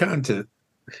longer content,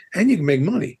 and you can make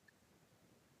money.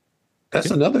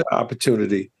 That's another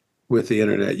opportunity with the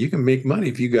internet. You can make money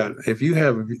if you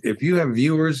have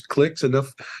viewers, clicks,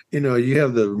 enough, you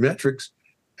have the metrics.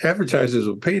 Advertisers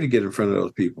will pay to get in front of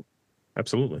those people.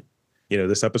 Absolutely.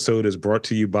 This episode is brought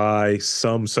to you by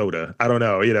some soda. I don't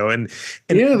know, and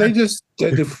yeah,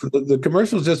 the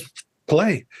commercials just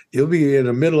play. You'll be in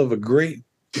the middle of a great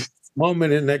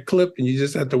moment in that clip, and you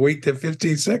just have to wait till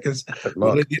 15 seconds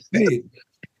while they get paid.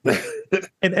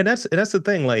 and that's the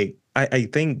thing. Like, I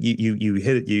think you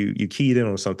hit it. You keyed in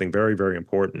on something very, very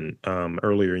important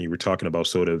earlier, and you were talking about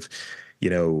sort of,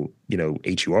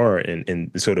 HUR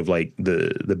and sort of like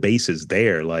the bases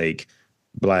there, like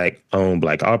Black owned,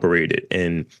 Black operated.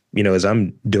 And, as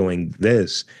I'm doing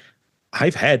this,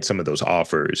 I've had some of those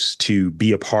offers to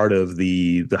be a part of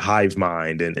the hive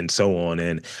mind and so on.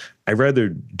 And I rather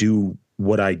do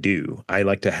what I do. I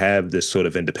like to have this sort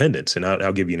of independence. And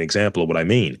I'll give you an example of what I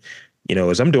mean.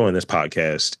 As I'm doing this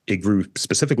podcast, it grew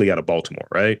specifically out of Baltimore,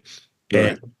 right?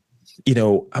 Right. And,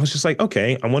 I was just like,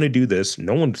 okay, I want to do this.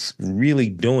 No one's really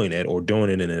doing it or doing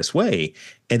it in this way.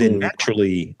 And then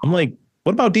naturally, I'm like,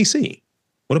 what about DC?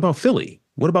 What about Philly?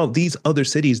 What about these other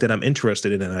cities that I'm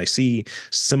interested in and I see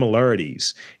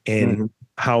similarities in Hmm.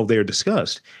 how they're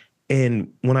discussed? And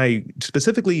when I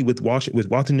specifically with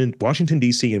Washington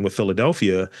D.C. and with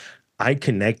Philadelphia, I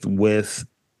connect with,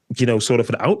 sort of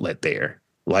an outlet there,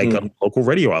 like a Hmm. local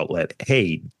radio outlet.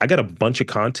 Hey, I got a bunch of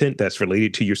content that's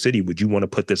related to your city. Would you want to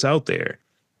put this out there?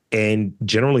 And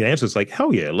generally the answer is like,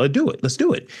 hell yeah, let's do it. Let's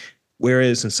do it.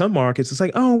 Whereas in some markets, it's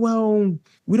like, oh, well,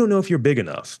 we don't know if you're big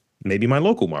enough. Maybe my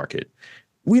local market.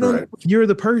 We don't know Right. if you're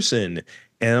the person.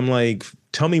 And I'm like,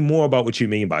 tell me more about what you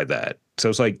mean by that. So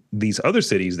it's like these other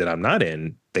cities that I'm not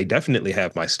in, they definitely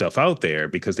have my stuff out there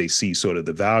because they see sort of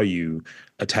the value Right.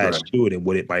 attached to it and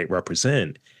what it might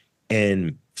represent.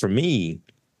 And for me,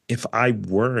 if I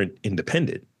weren't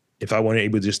independent, if I weren't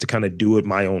able just to kind of do it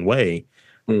my own way,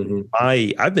 Hmm.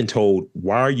 I've been told,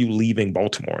 why are you leaving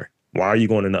Baltimore? Why are you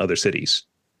going into other cities?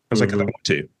 I was like, 'cause I Hmm. want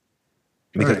to,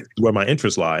 because Right. that's where my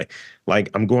interests lie. Like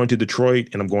I'm going to Detroit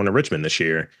and I'm going to Richmond this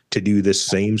year to do this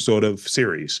same sort of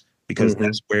series because Hmm.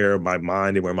 that's where my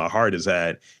mind and where my heart is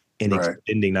at in Right.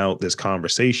 extending out this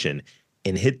conversation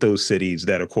and hit those cities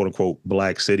that are quote unquote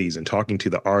black cities and talking to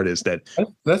the artists that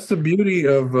That's the beauty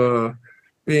of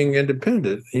being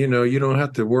independent. You don't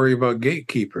have to worry about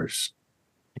gatekeepers.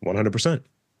 100%.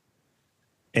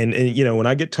 And when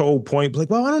I get told point like,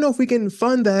 well, I don't know if we can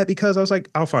fund that because I was like,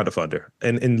 I'll find a funder.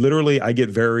 And literally I get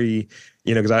very,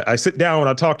 because I sit down and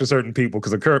I talk to certain people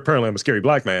because apparently I'm a scary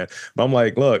black man. But I'm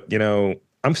like, look,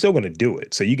 I'm still going to do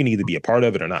it. So you can either be a part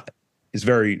of it or not. It's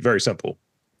very, very simple.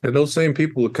 And those same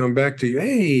people will come back to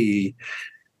you,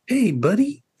 hey,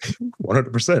 buddy.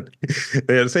 100%.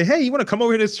 They'll say, hey, you want to come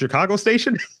over here to this Chicago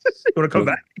station? You want to come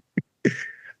Uh, back?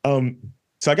 Um,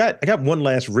 so I got one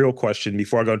last real question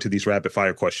before I go into these rapid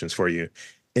fire questions for you.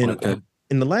 And Okay.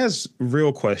 in the last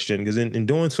real question, because in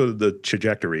doing sort of the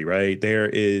trajectory, right, there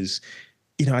is,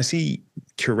 I see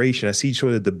curation, I see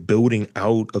sort of the building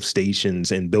out of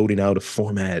stations and building out of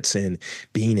formats and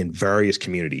being in various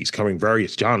communities, covering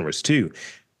various genres too.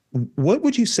 What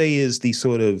would you say is the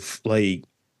sort of like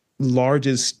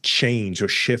largest change or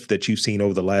shift that you've seen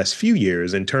over the last few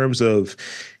years in terms of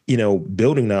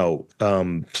building out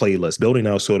playlists, building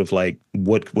out sort of like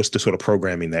what's the sort of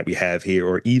programming that we have here,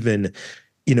 or even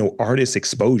artist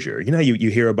exposure? You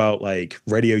hear about like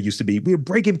radio used to be we're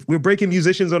breaking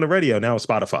musicians on the radio. Now it's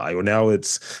Spotify, or now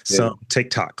it's Yeah. some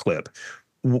TikTok clip.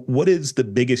 What is the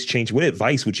biggest change? What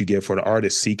advice would you give for the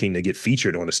artist seeking to get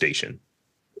featured on a station?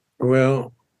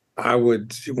 Well, I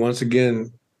would once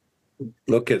again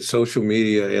look at social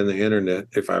media and the internet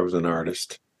if I was an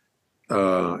artist,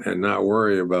 and not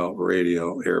worry about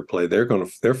radio airplay.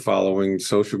 They're following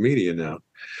social media now.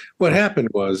 What happened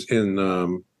was in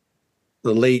the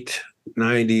late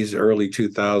 '90s, early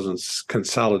 2000s,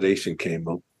 consolidation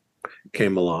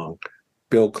came along.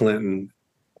 Bill Clinton,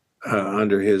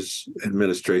 under his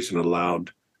administration,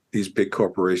 allowed these big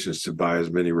corporations to buy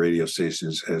as many radio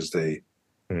stations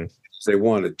Mm, as they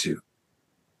wanted to.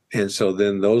 And so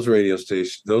then those radio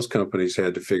stations, those companies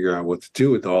had to figure out what to do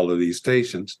with all of these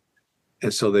stations.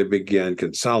 And so they began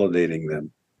consolidating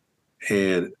them.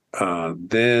 And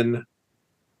then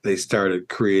they started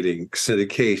creating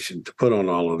syndication to put on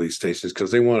all of these stations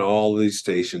because they want all of these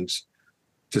stations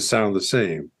to sound the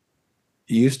same.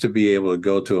 You used to be able to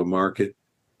go to a market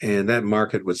and that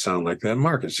market would sound like that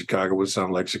market. Chicago would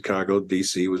sound like Chicago.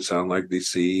 DC would sound like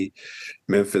DC.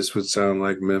 Memphis would sound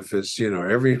like Memphis.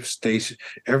 Every station,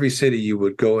 every city you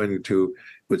would go into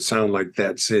would sound like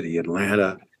that city.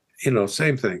 Atlanta,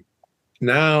 same thing.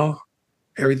 Now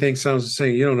everything sounds the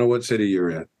same. You don't know what city you're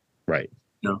in. right.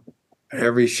 You know,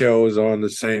 every show is on the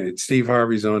same. Steve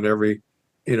Harvey's on every,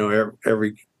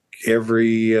 every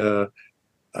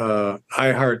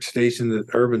iHeart station, that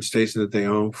urban station that they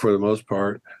own for the most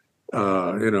part.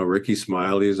 Ricky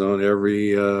Smiley is on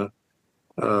every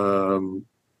um,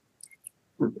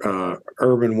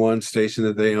 urban one station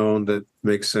that they own that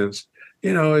makes sense.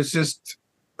 It's just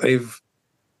they've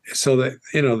so that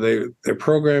they're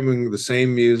programming the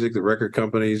same music. The record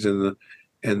companies and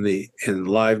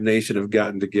Live Nation have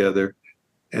gotten together,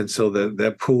 and so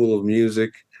that pool of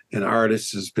music and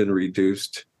artists has been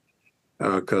reduced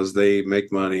because they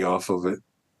make money off of it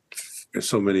in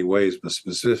so many ways, but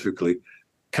specifically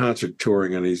concert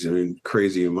touring on these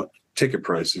crazy ticket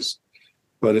prices.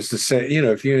 But it's the same,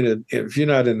 if you're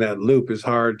not in that loop, it's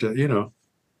hard to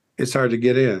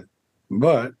get in.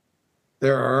 But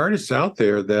there are artists out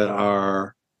there that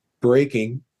are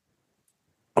breaking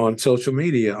on social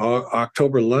media.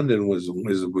 October London was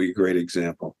a great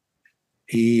example.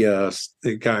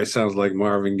 The guy sounds like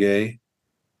Marvin Gaye.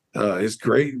 It's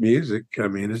great music. I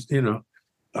mean,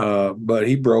 but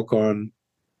he broke on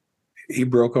he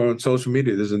broke on social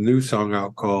media. There's a new song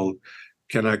out called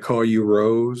 "Can I Call You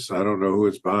Rose?" I don't know who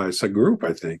it's by. It's a group,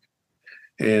 I think,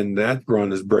 and that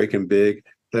run is breaking big.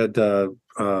 That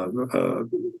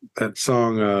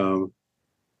song,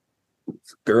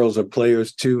 "Girls Are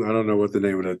Players Too." I don't know what the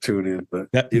name of that tune is,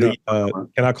 but That, you know,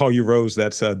 Can I Call You Rose?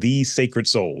 That's These Sacred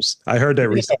Souls. I heard that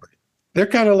recently. they're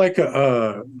kind of like what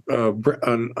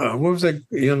was that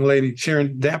young lady,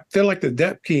 Sharon Dap? They're like the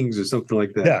Dap Kings or something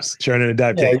like that. Yes, Sharon and the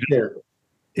Dap Yeah, King.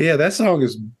 yeah, that song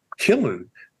is killing.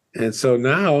 And so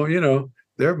now,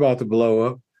 they're about to blow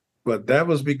up. But that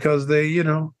was because they,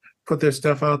 put their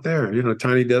stuff out there.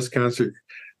 Tiny Desk Concert.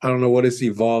 I don't know what it's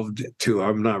evolved to.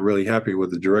 I'm not really happy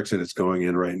with the direction it's going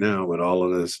in right now with all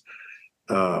of this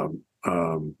um,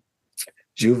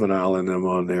 Juvenile and them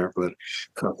on there, but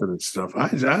cussing and stuff.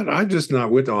 I'm just not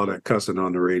with all that cussing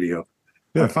on the radio.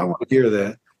 Yeah. If I want to hear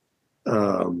that,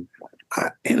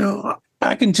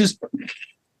 I can just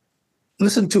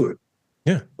listen to it.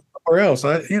 Yeah. Or else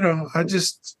I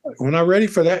just, when I'm ready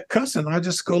for that cussing, I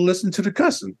just go listen to the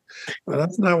cussing. But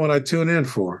that's not what I tune in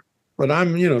for. But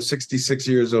I'm, 66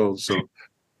 years old, so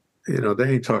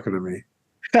they ain't talking to me.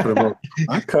 But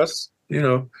I cuss,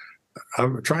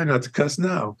 I'm trying not to cuss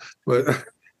now, but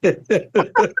but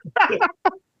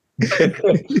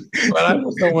I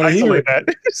just don't want to hear it.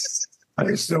 I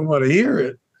just don't want to hear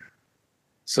it.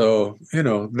 So,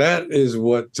 that is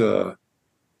what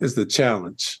is the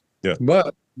challenge. Yeah.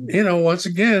 But, once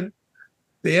again,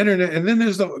 the internet, and then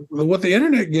there's what the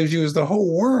internet gives you is the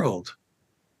whole world.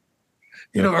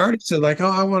 Artists are like, oh,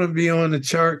 I want to be on the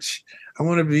charts. I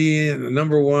want to be in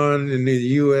number one in the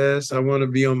US. I want to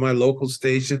be on my local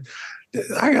station.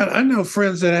 I know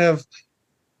friends that have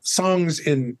songs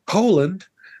in Poland.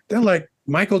 They're like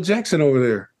Michael Jackson over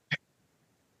there.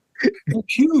 They're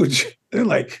huge. They're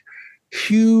like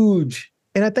huge.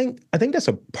 And I think that's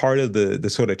a part of the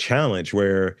sort of challenge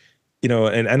where,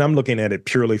 and I'm looking at it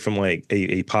purely from like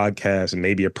a podcast and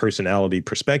maybe a personality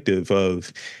perspective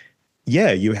of,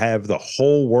 yeah, you have the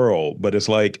whole world, but it's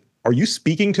like, are you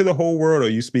speaking to the whole world? Or are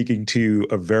you speaking to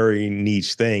a very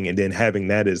niche thing? And then having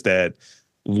that as that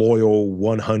loyal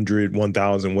 100,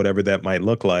 1,000, whatever that might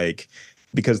look like,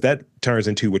 because that turns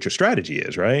into what your strategy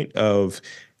is, right? Of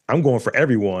I'm going for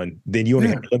everyone, then you only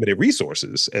have limited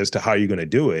resources as to how you're going to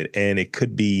do it. And it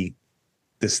could be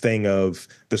this thing of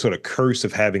the sort of curse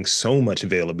of having so much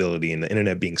availability and the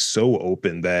internet being so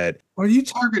open that. Well, you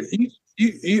target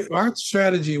our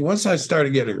strategy. Once I started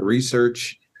getting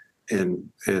research and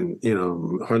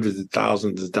hundreds of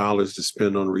thousands of dollars to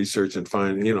spend on research and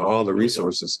find, all the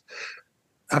resources,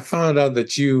 I found out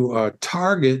that you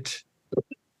target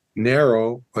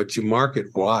narrow, but you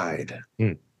market wide.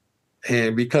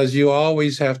 And because you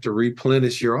always have to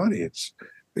replenish your audience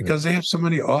because they have so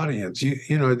many audience,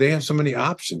 they have so many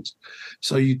options.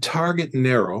 So you target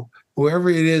narrow, whoever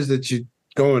it is that you're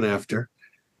going after,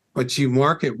 but you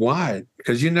market wide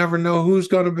because you never know who's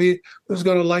going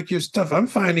to like your stuff. I'm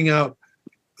finding out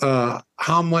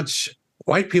how much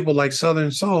white people like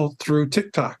Southern Soul through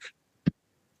TikTok.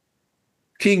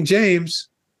 King James,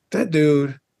 that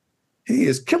dude, he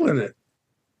is killing it.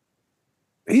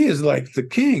 He is like the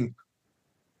king.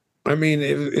 I mean,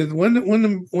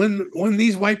 when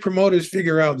these white promoters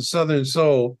figure out the Southern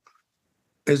Soul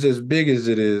is as big as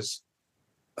it is,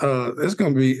 they're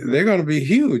going to be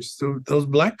huge. So those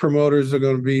black promoters are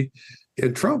going to be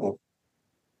in trouble.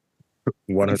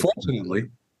 100%. Unfortunately.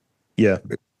 Yeah.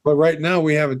 But right now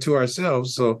we have it to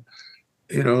ourselves. So,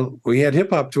 we had hip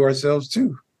hop to ourselves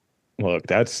too. Look,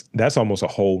 that's almost a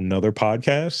whole nother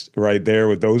podcast right there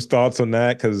with those thoughts on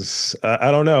that. Cause I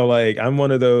don't know, like I'm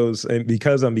one of those, and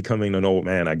because I'm becoming an old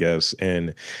man, I guess.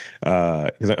 And,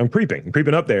 cause I'm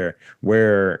creeping up there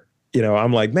where,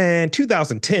 I'm like, man,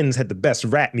 2010s had the best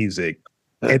rap music.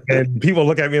 And people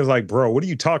look at me and like, bro, what are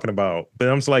you talking about? But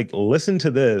I'm just like, listen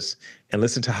to this and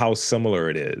listen to how similar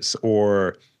it is.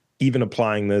 Or even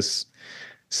applying this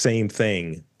same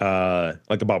thing,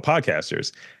 like about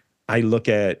podcasters. I look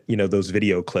at, those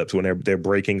video clips when they're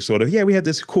breaking sort of, yeah, we had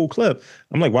this cool clip.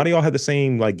 I'm like, why do y'all have the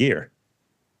same like gear?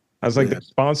 I was like, they're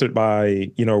sponsored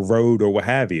by, Rode or what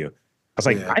have you. I was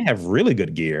like, I have really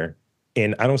good gear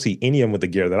and I don't see any of them with the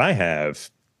gear that I have.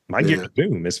 My gear is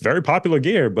Zoom. It's very popular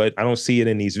gear, but I don't see it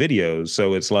in these videos.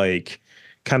 So it's like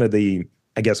kind of the,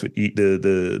 I guess with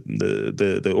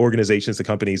the organizations, the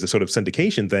companies, the sort of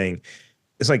syndication thing.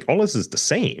 It's like all this is the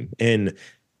same. And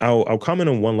I'll comment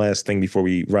on one last thing before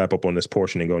we wrap up on this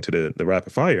portion and go into the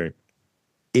rapid fire.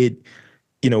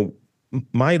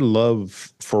 My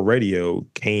love for radio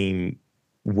came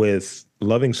with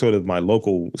loving sort of my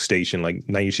local station, like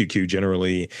 92Q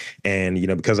generally. And,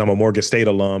 because I'm a Morgan State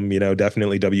alum,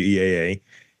 definitely WEAA.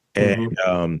 And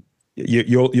Hmm.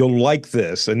 you'll like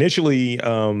this. Initially,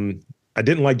 I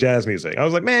didn't like jazz music. I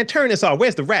was like, man, turn this off.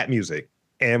 Where's the rap music?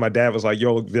 And my dad was like,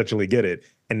 you'll eventually get it.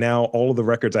 And now all of the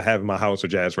records I have in my house are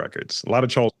jazz records. A lot of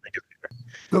Charles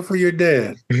Good for your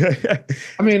dad. Mingus.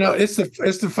 I mean, it's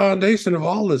the foundation of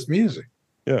all this music.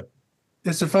 Yeah,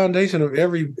 It's the foundation of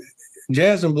every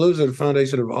jazz and blues are the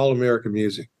foundation of all American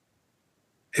music.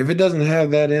 If it doesn't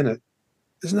have that in it,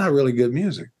 it's not really good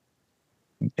music.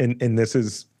 and this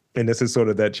is sort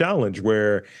of that challenge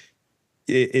where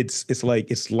it's like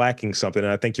it's lacking something.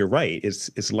 And I think you're right.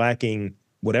 It's lacking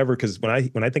whatever, because when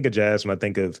I think of jazz, when I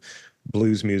think of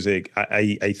blues music,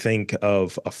 I think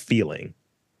of a feeling.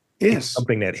 It's Yes.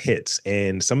 something that hits.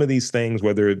 And some of these things,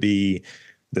 whether it be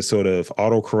the sort of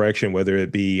auto correction, whether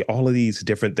it be all of these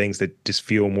different things that just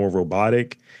feel more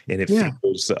robotic, and it Yeah.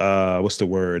 feels what's the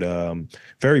word?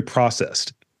 Very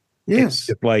processed. And Yes.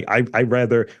 it's like I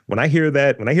rather when I hear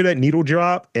that needle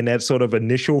drop and that sort of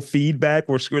initial feedback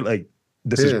or screw, like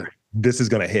Yeah. this is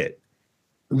gonna hit.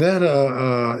 That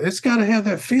it's got to have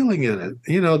that feeling in it.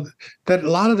 That a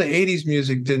lot of the 80s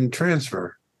music didn't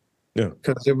transfer Yeah.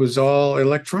 because it was all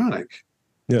electronic.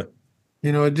 Yeah.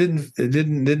 It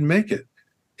didn't make it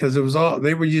because it was all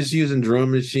they were just using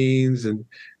drum machines and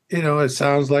it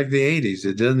sounds like the 80s.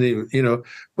 It doesn't even.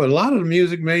 But a lot of the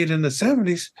music made in the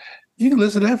 70s, you can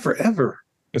listen to that forever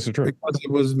This is true. because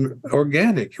it was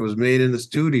organic. It was made in the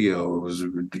studio. It was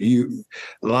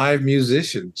live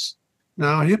musicians.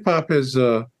 Now hip hop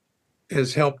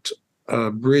has helped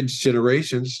bridge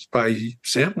generations by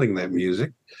sampling that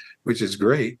music, which is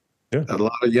great. Yeah. A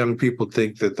lot of young people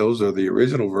think that those are the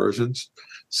original versions.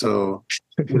 So,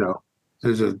 you know,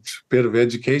 there's a bit of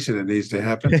education that needs to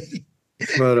happen.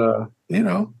 But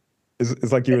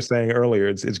It's like you were saying earlier.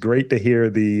 It's great to hear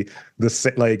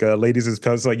like ladies is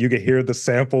because like you can hear the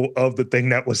sample of the thing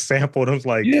that was sampled. I was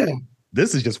like, yeah,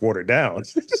 this is just watered down.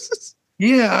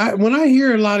 yeah. When I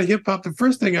hear a lot of hip hop, the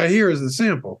first thing I hear is the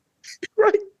sample.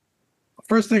 Right.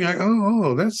 First thing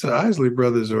that's the Isley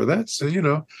Brothers, or that's.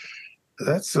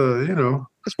 That's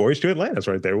Boys to Atlantis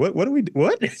right there. What do we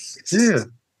what? Yeah.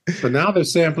 But now they're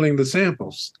sampling the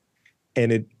samples.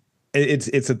 And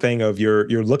it's a thing of you're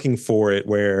looking for it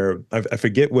where I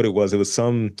forget what it was. It was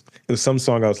some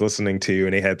song I was listening to,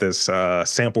 and they had this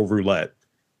sample roulette.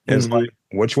 And it's Mhm. like,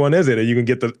 which one is it? And you can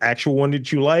get the actual one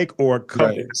that you like, or a cover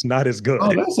Right. that's not as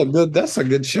Oh, good. that's a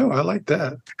good show. I like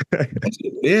that.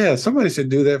 Yeah, somebody should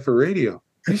do that for radio.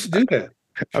 You should do that.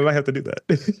 I might have to do that.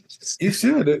 You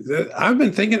should. I've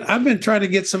been trying to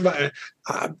get somebody.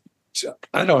 I,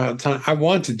 I don't have time. I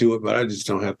want to do it, but I just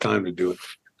don't have time to do it.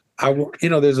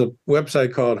 There's a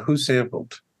website called Who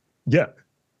Sampled, Yeah.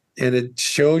 and it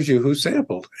shows you who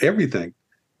sampled everything.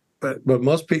 But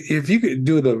most people, if you could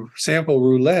do the sample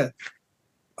roulette,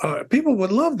 people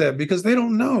would love that because they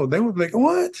don't know. They would be like,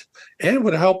 "What?" And it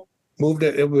would help move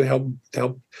that. It would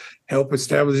help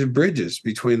establish bridges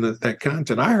between that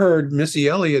content. I heard Missy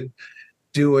Elliott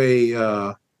do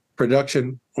a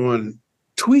production on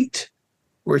Tweet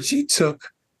where she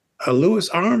took a Louis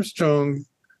Armstrong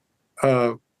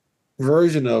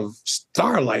version of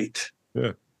Starlight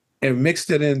Yeah. and mixed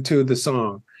it into the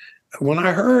song. When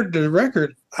I heard the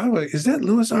record, I was like, is that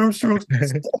Louis Armstrong?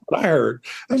 That's what I heard.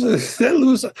 I was like, is that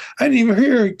Louis? I didn't even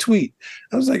hear a tweet.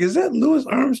 I was like, is that Louis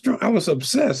Armstrong? I was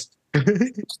obsessed.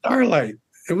 Starlight.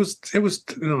 It was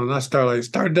no, not Starlight,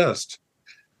 Stardust.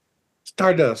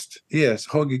 Stardust. Yes,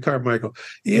 Hoagie Carmichael.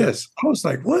 Yes. I was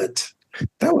like, what?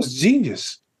 That was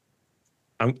genius.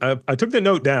 I took the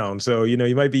note down, so you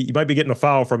might be getting a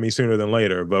file from me sooner than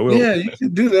later. But Yeah, you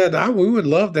should do that. We would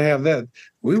love to have that.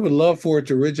 We would love for it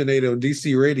to originate on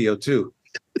DC radio too.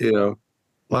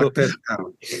 Lock that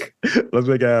down. let's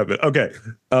make it happen. Okay.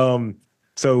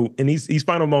 So in these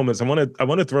final moments, I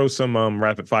want to throw some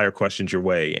rapid fire questions your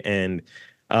way, and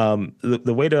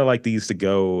the way that I like these to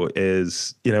go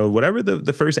is whatever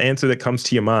the first answer that comes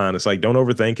to your mind. It's like, don't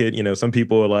overthink it. Some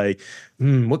people are like,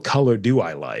 what color do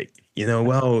I like?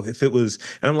 Well, if it was,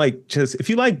 and I'm like, just if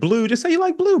you like blue, just say you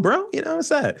like blue, bro. It's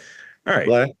that. All right.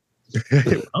 Black.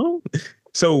 Oh,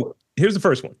 so here's the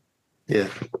first one. Yeah.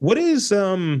 What is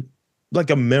like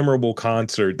a memorable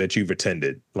concert that you've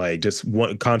attended? Like just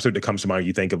one concert that comes to mind,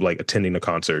 you think of like attending a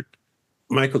concert.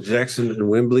 Michael Jackson in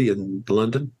Wembley in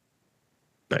London.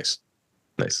 Nice.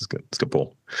 It's good. It's a good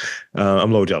pull. I'm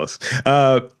a little jealous.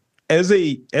 As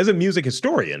a music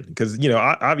historian, because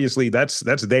obviously that's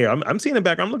there. I'm seeing it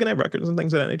back. I'm looking at records and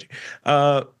things of that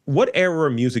nature. What era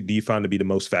of music do you find to be the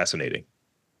most fascinating?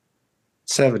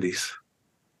 70s.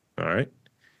 All right.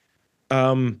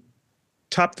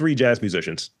 Top 3 jazz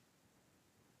musicians.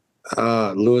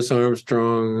 Louis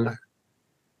Armstrong,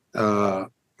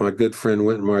 my good friend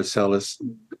Wynton Marsalis.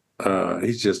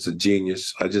 He's just a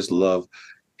genius. I just love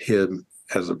him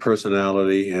as a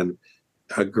personality and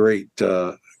a great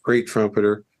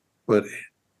trumpeter. But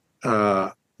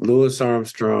Louis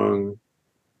Armstrong,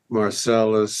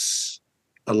 Marsalis,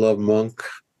 I love Monk.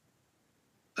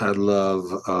 I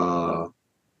love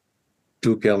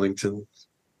Duke Ellington.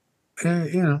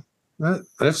 There's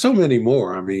so many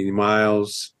more. I mean,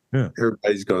 Miles. Yeah.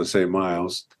 Everybody's going to say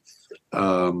Miles.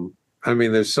 I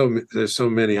mean, there's so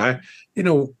many. I'm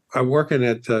working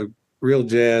at Real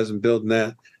Jazz and building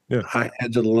that. Yeah. I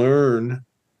had to learn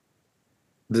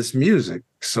this music.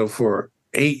 So for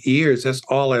 8 years, that's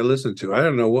all I listened to. I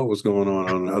didn't know what was going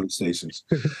on other stations.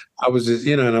 I was just,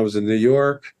 and I was in New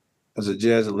York. I was at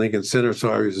Jazz at Lincoln Center,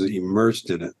 so I was immersed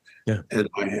in it. Yeah. And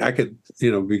I could,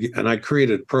 and I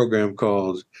created a program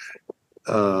called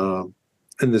In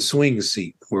the Swing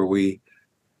Seat, where we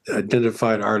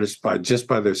identified artists by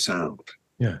their sound.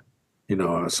 Yeah.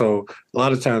 So a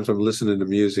lot of times I'm listening to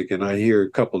music and I hear a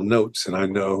couple notes and I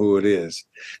know who it is,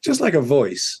 just like a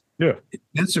voice. Yeah.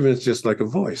 Instruments, just like a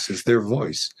voice. It's their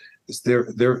voice. It's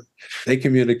they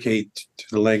communicate to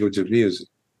the language of music.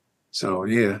 So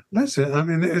yeah, that's it. I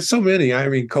mean, there's so many. I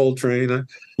mean, Coltrane.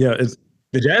 It's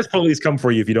the Jazz Police come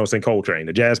for you if you don't sing Coltrane.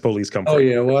 The Jazz Police come for you.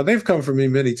 Oh yeah, well, they've come for me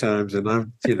many times, and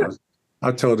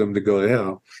I told them to go to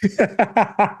hell.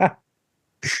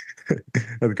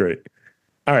 That's great.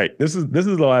 All right, this is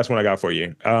the last one I got for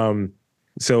you.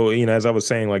 So as I was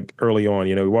saying like early on,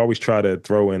 we always try to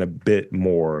throw in a bit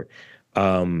more.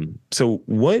 So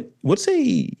what's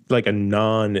a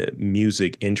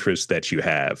non-music interest that you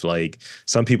have? Like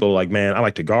some people are like, man, I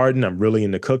like to garden. I'm really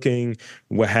into cooking,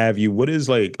 what have you. What is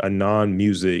like a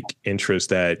non-music interest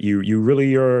that you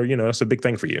really are, that's a big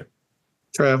thing for you?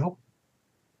 Travel.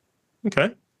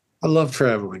 Okay. I love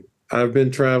traveling. I've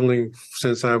been traveling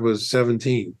since I was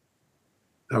 17.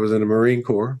 I was in the Marine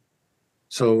Corps.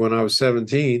 So when I was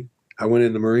 17, I went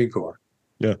in the Marine Corps.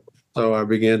 Yeah. So I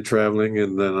began traveling,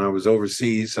 and then I was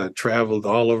overseas. I traveled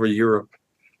all over Europe.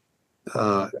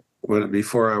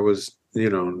 Before I was,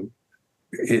 when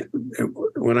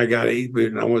I got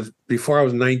before I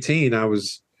was 19, I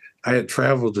had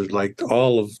traveled to like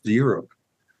all of Europe.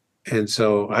 And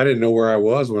so I didn't know where I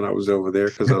was when I was over there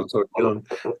because I was so young,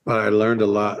 but I learned a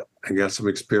lot. I got some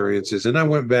experiences, and I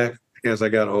went back as I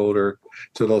got older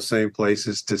to those same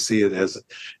places to see it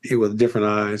with different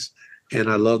eyes. And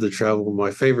I love to travel.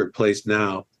 My favorite place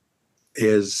now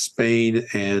is Spain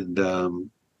and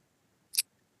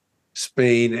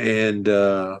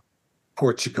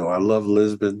Portugal. I love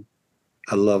Lisbon.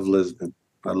 I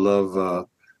love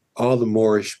all the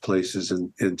Moorish places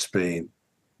in Spain.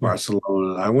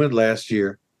 Barcelona. I went last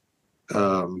year,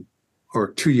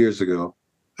 or 2 years ago.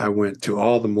 I went to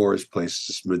all the Moorish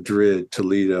places: Madrid,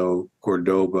 Toledo,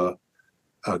 Cordoba,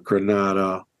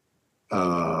 Granada.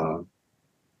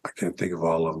 I can't think of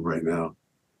all of them right now.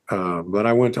 But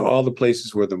I went to all the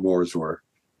places where the Moors were,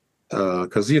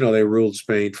 because they ruled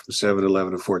Spain from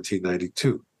 711 to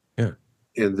 1492. Yeah.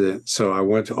 So I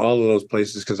went to all of those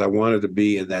places because I wanted to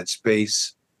be in that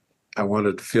space. I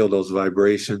wanted to feel those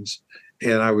vibrations.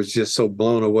 And I was just so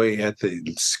blown away at the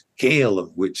scale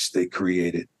of which they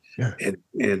created. Yeah.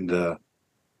 And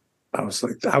I was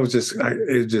like, I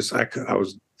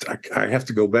have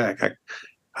to go back.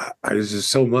 I was just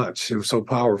so much. It was so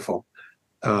powerful.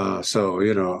 I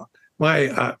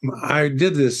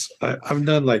did this. I've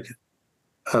done like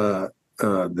the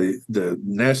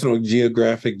National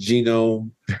Geographic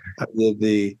Genome. I did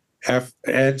the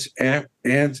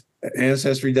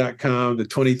Ancestry.com, the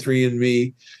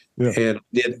 23andMe. Yeah. And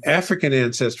did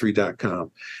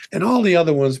AfricanAncestry.com, and all the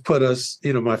other ones put us,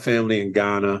 my family in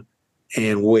Ghana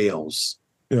and Wales,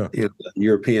 the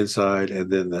European side,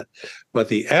 and then but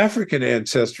the African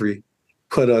ancestry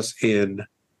put us in,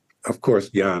 of course,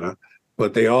 Ghana,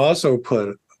 but they also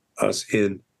put us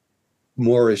in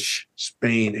Moorish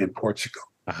Spain and Portugal.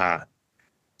 Aha.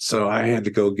 So I had to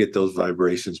go get those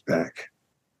vibrations back.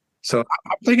 So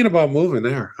I'm thinking about moving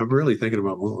there. I'm really thinking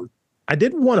about moving. I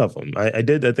did one of them. I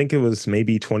did. I think it was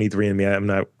maybe 23andMe. I'm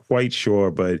not quite sure,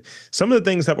 but some of the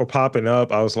things that were popping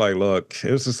up, I was like, look,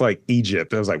 it was just like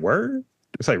Egypt. I was like, word?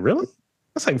 It's like, really?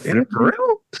 It's like, for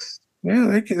real?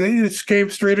 Yeah, they just came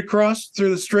straight across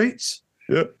through the straits.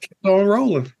 Yeah. Kept on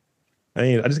rolling. I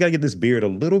mean, I just got to get this beard a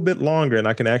little bit longer and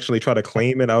I can actually try to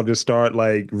claim it. I'll just start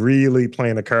like really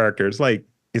playing a character. It's like,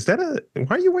 why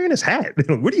are you wearing this hat?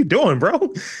 What are you doing, bro? I'm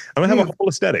going to have a whole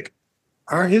aesthetic.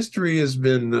 Our history has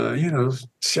been,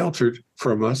 sheltered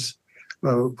from us,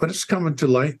 but it's coming to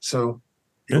light. So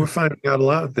we're finding out a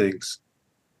lot of things.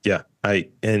 Yeah,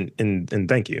 and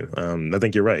thank you. I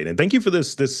think you're right, and thank you for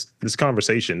this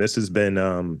conversation. This has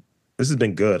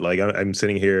been good. Like I'm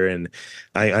sitting here and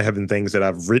I have been things that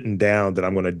I've written down that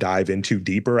I'm going to dive into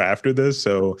deeper after this.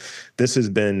 So this has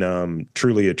been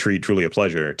truly a treat, truly a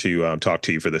pleasure to talk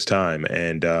to you for this time.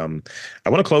 And I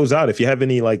want to close out. If you have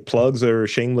any like plugs or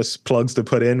shameless plugs to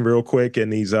put in real quick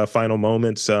in these final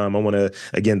moments, I want to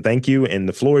again thank you, and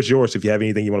the floor is yours. If you have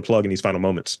anything you want to plug in these final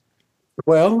moments.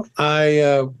 Well,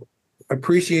 I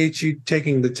appreciate you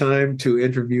taking the time to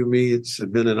interview me. It's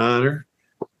been an honor.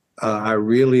 I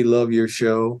really love your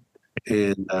show,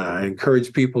 and I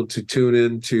encourage people to tune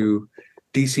in to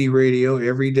DC Radio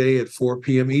every day at 4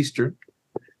 p.m. Eastern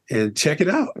and check it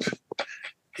out.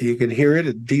 You can hear it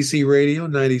at DC Radio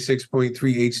 96.3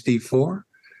 HD4.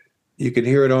 You can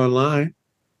hear it online,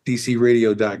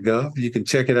 dcradio.gov. You can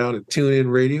check it out at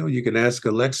TuneIn Radio. You can ask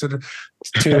Alexa to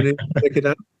tune in, check it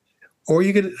out. Or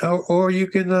you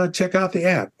can check out the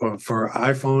app for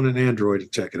iPhone and Android to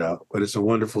check it out. But it's a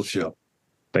wonderful show.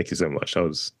 Thank you so much. That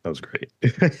was great.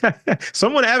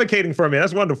 Someone advocating for me.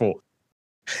 That's wonderful.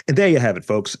 And there you have it,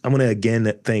 folks. I'm going to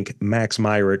again thank Maxx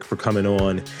Myrick for coming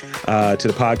on to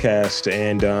the podcast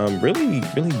and really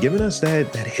giving us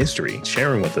that history,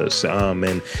 sharing with us.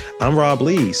 And I'm Rob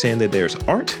Lee, saying that there's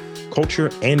art, culture,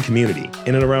 and community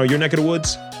in and around your neck of the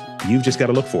woods. You've just got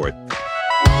to look for it.